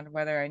debating on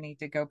whether I need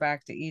to go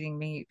back to eating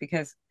meat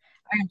because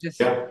I'm just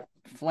Yeah.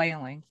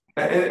 flailing.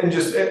 And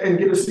just and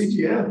get a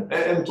CGM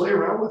and play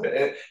around with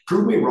it and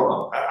prove me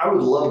wrong. I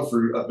would love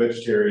for a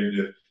vegetarian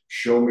to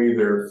show me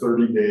their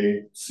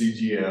 30-day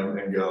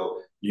CGM and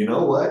go, you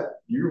know what?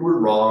 You were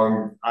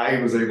wrong.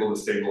 I was able to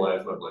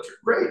stabilize my blood sugar.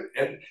 Great.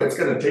 And it's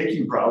going to take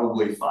you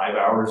probably 5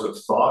 hours of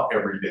thought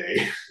every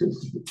day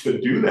to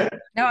do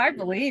that. No, I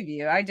believe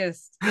you. I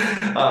just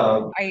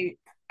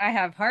I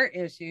have heart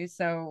issues,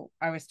 so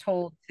I was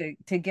told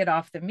to get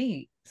off the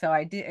meat. So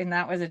I did, and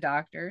that was a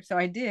doctor. So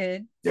I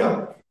did.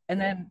 Yeah. And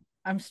then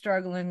I'm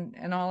struggling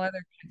in all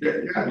other.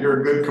 Yeah,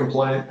 you're a good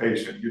compliant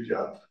patient. Good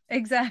job.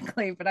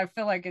 Exactly, but I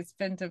feel like it's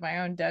been to my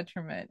own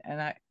detriment,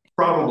 and I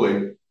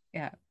Probably.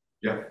 yeah.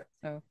 Yeah.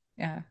 So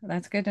yeah,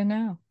 that's good to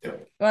know. Yeah.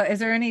 Well, is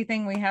there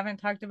anything we haven't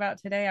talked about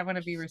today? I want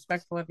to be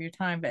respectful of your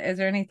time, but is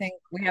there anything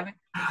we haven't?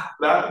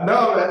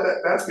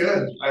 That's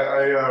good.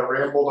 I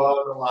rambled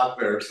on a lot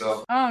there.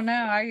 So. Oh no,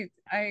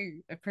 I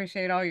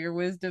appreciate all your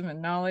wisdom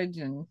and knowledge,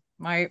 and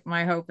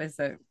my hope is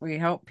that we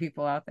help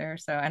people out there.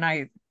 So, and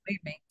I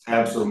believe me.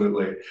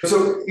 Absolutely.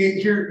 So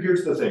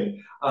here's the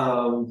thing.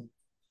 I'm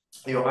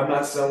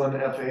not selling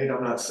F8.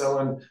 I'm not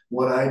selling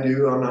what I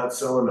do. I'm not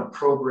selling a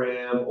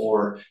program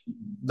or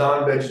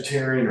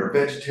non-vegetarian or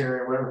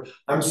vegetarian, whatever.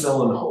 I'm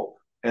selling hope.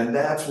 And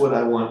that's what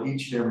I want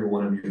each and every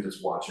one of you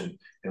that's watching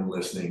and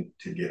listening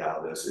to get out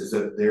of this, is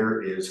that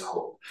there is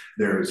hope.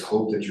 There is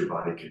hope that your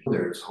body can,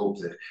 there is hope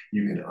that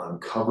you can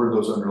uncover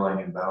those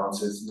underlying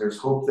imbalances. There's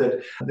hope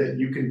that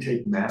you can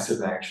take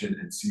massive action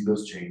and see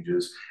those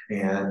changes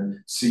and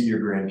see your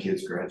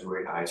grandkids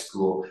graduate high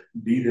school,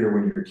 be there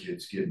when your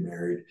kids get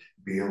married,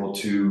 be able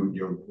to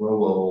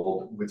grow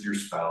old with your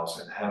spouse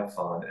and have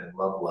fun and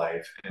love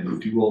life and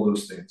do all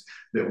those things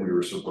that we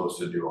were supposed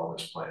to do on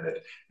this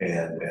planet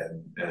and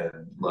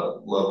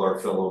love our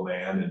fellow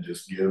man and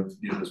just give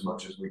as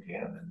much as we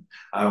can. And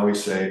I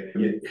always say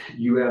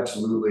you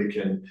absolutely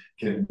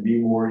can be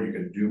more, you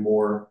can do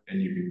more,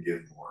 and you can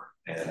give more.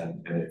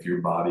 And if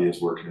your body is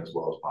working as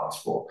well as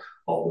possible,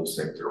 all those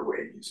things are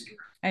way easier.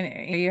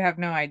 And you have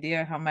no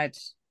idea how much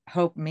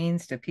hope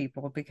means to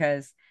people,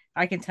 because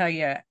I can tell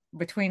you,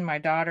 between my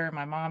daughter,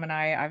 my mom, and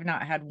I've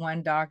not had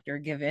one doctor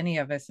give any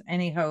of us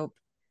any hope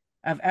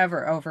of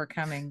ever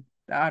overcoming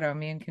the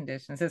autoimmune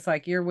conditions. It's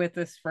like you're with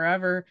us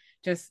forever.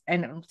 Just,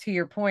 and to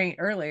your point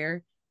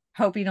earlier,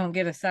 hope you don't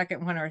get a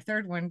second one or a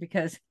third one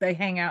because they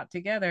hang out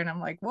together. And I'm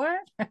like, what?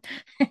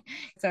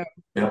 So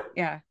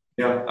yeah.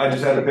 I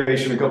just had a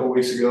patient a couple of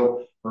weeks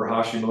ago. Her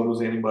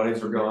Hashimoto's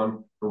antibodies are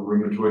gone. Her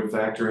rheumatoid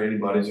factor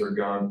antibodies are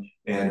gone,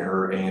 and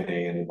her ANA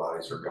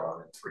antibodies are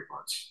gone in 3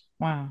 months.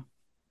 Wow.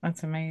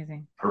 That's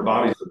amazing. Her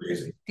body's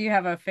amazing. Do you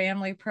have a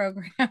family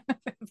program?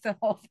 The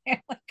whole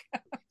family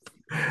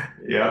goes?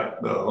 Yeah,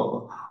 the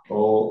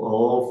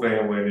whole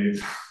family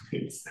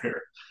needs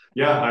there.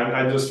 Yeah,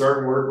 I just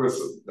started work with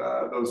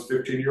those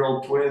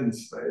 15-year-old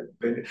twins.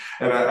 And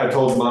I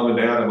told mom and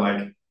dad, I'm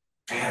like,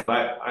 man,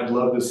 I'd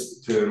love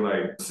to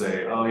like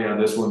say, oh yeah,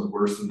 this one's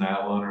worse than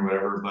that one or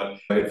whatever. But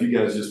if you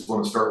guys just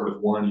want to start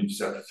with one, you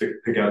just have to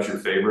pick out your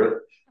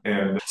favorite.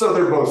 And so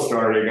they're both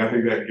starting. I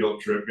think that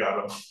guilt trip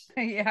got them.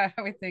 Yeah,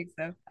 I would think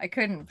so. I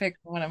couldn't pick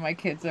one of my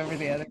kids over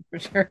the other for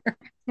sure.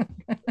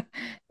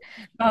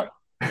 Well,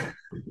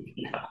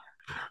 yeah.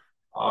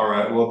 All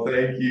right. Well,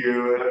 thank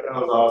you. That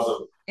was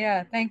awesome.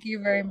 Yeah, thank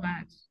you very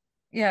much.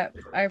 Yeah,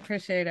 I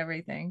appreciate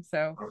everything.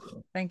 So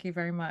thank you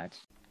very much.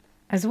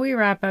 As we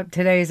wrap up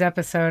today's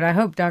episode, I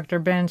hope Dr.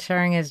 Ben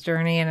sharing his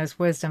journey and his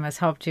wisdom has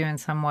helped you in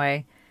some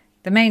way.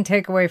 The main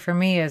takeaway for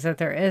me is that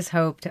there is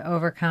hope to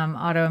overcome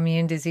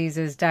autoimmune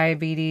diseases,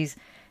 diabetes,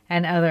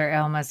 and other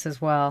ailments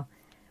as well.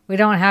 We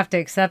don't have to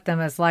accept them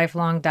as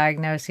lifelong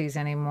diagnoses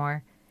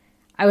anymore.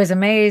 I was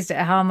amazed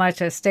at how much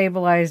a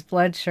stabilized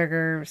blood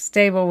sugar,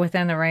 stable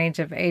within the range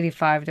of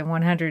 85 to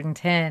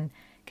 110,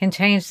 can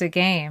change the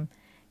game.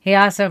 He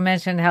also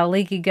mentioned how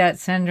leaky gut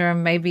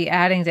syndrome may be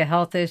adding to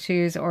health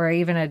issues or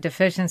even a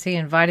deficiency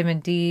in vitamin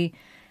D,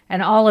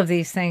 and all of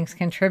these things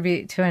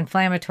contribute to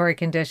inflammatory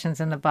conditions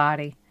in the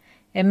body.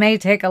 It may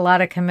take a lot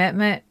of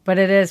commitment, but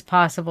it is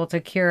possible to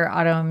cure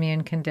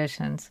autoimmune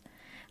conditions.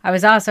 I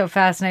was also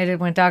fascinated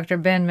when Dr.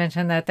 Ben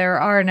mentioned that there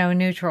are no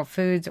neutral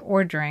foods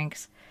or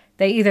drinks.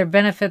 They either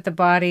benefit the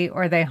body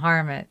or they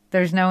harm it.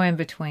 There's no in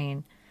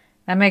between.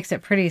 That makes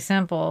it pretty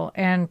simple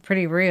and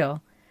pretty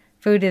real.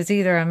 Food is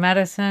either a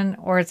medicine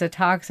or it's a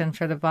toxin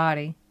for the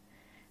body.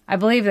 I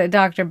believe that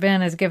Dr.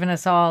 Ben has given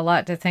us all a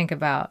lot to think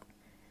about.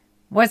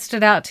 What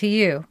stood out to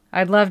you?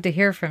 I'd love to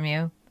hear from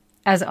you.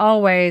 As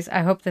always,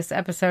 I hope this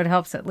episode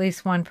helps at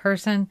least one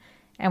person.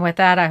 And with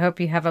that, I hope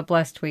you have a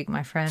blessed week,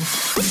 my friends.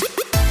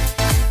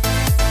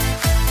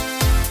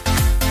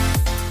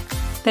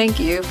 Thank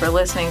you for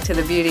listening to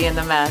The Beauty in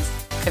the Mess.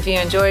 If you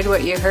enjoyed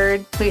what you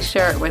heard, please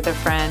share it with a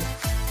friend.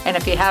 And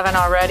if you haven't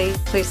already,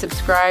 please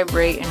subscribe,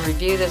 rate, and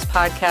review this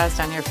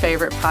podcast on your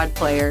favorite pod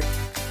player.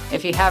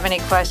 If you have any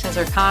questions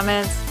or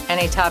comments,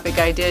 any topic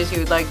ideas you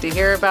would like to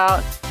hear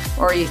about,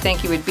 or you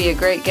think you would be a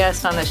great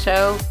guest on the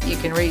show, you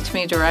can reach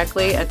me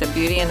directly at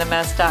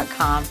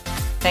thebeautyinthemess.com.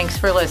 Thanks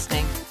for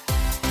listening.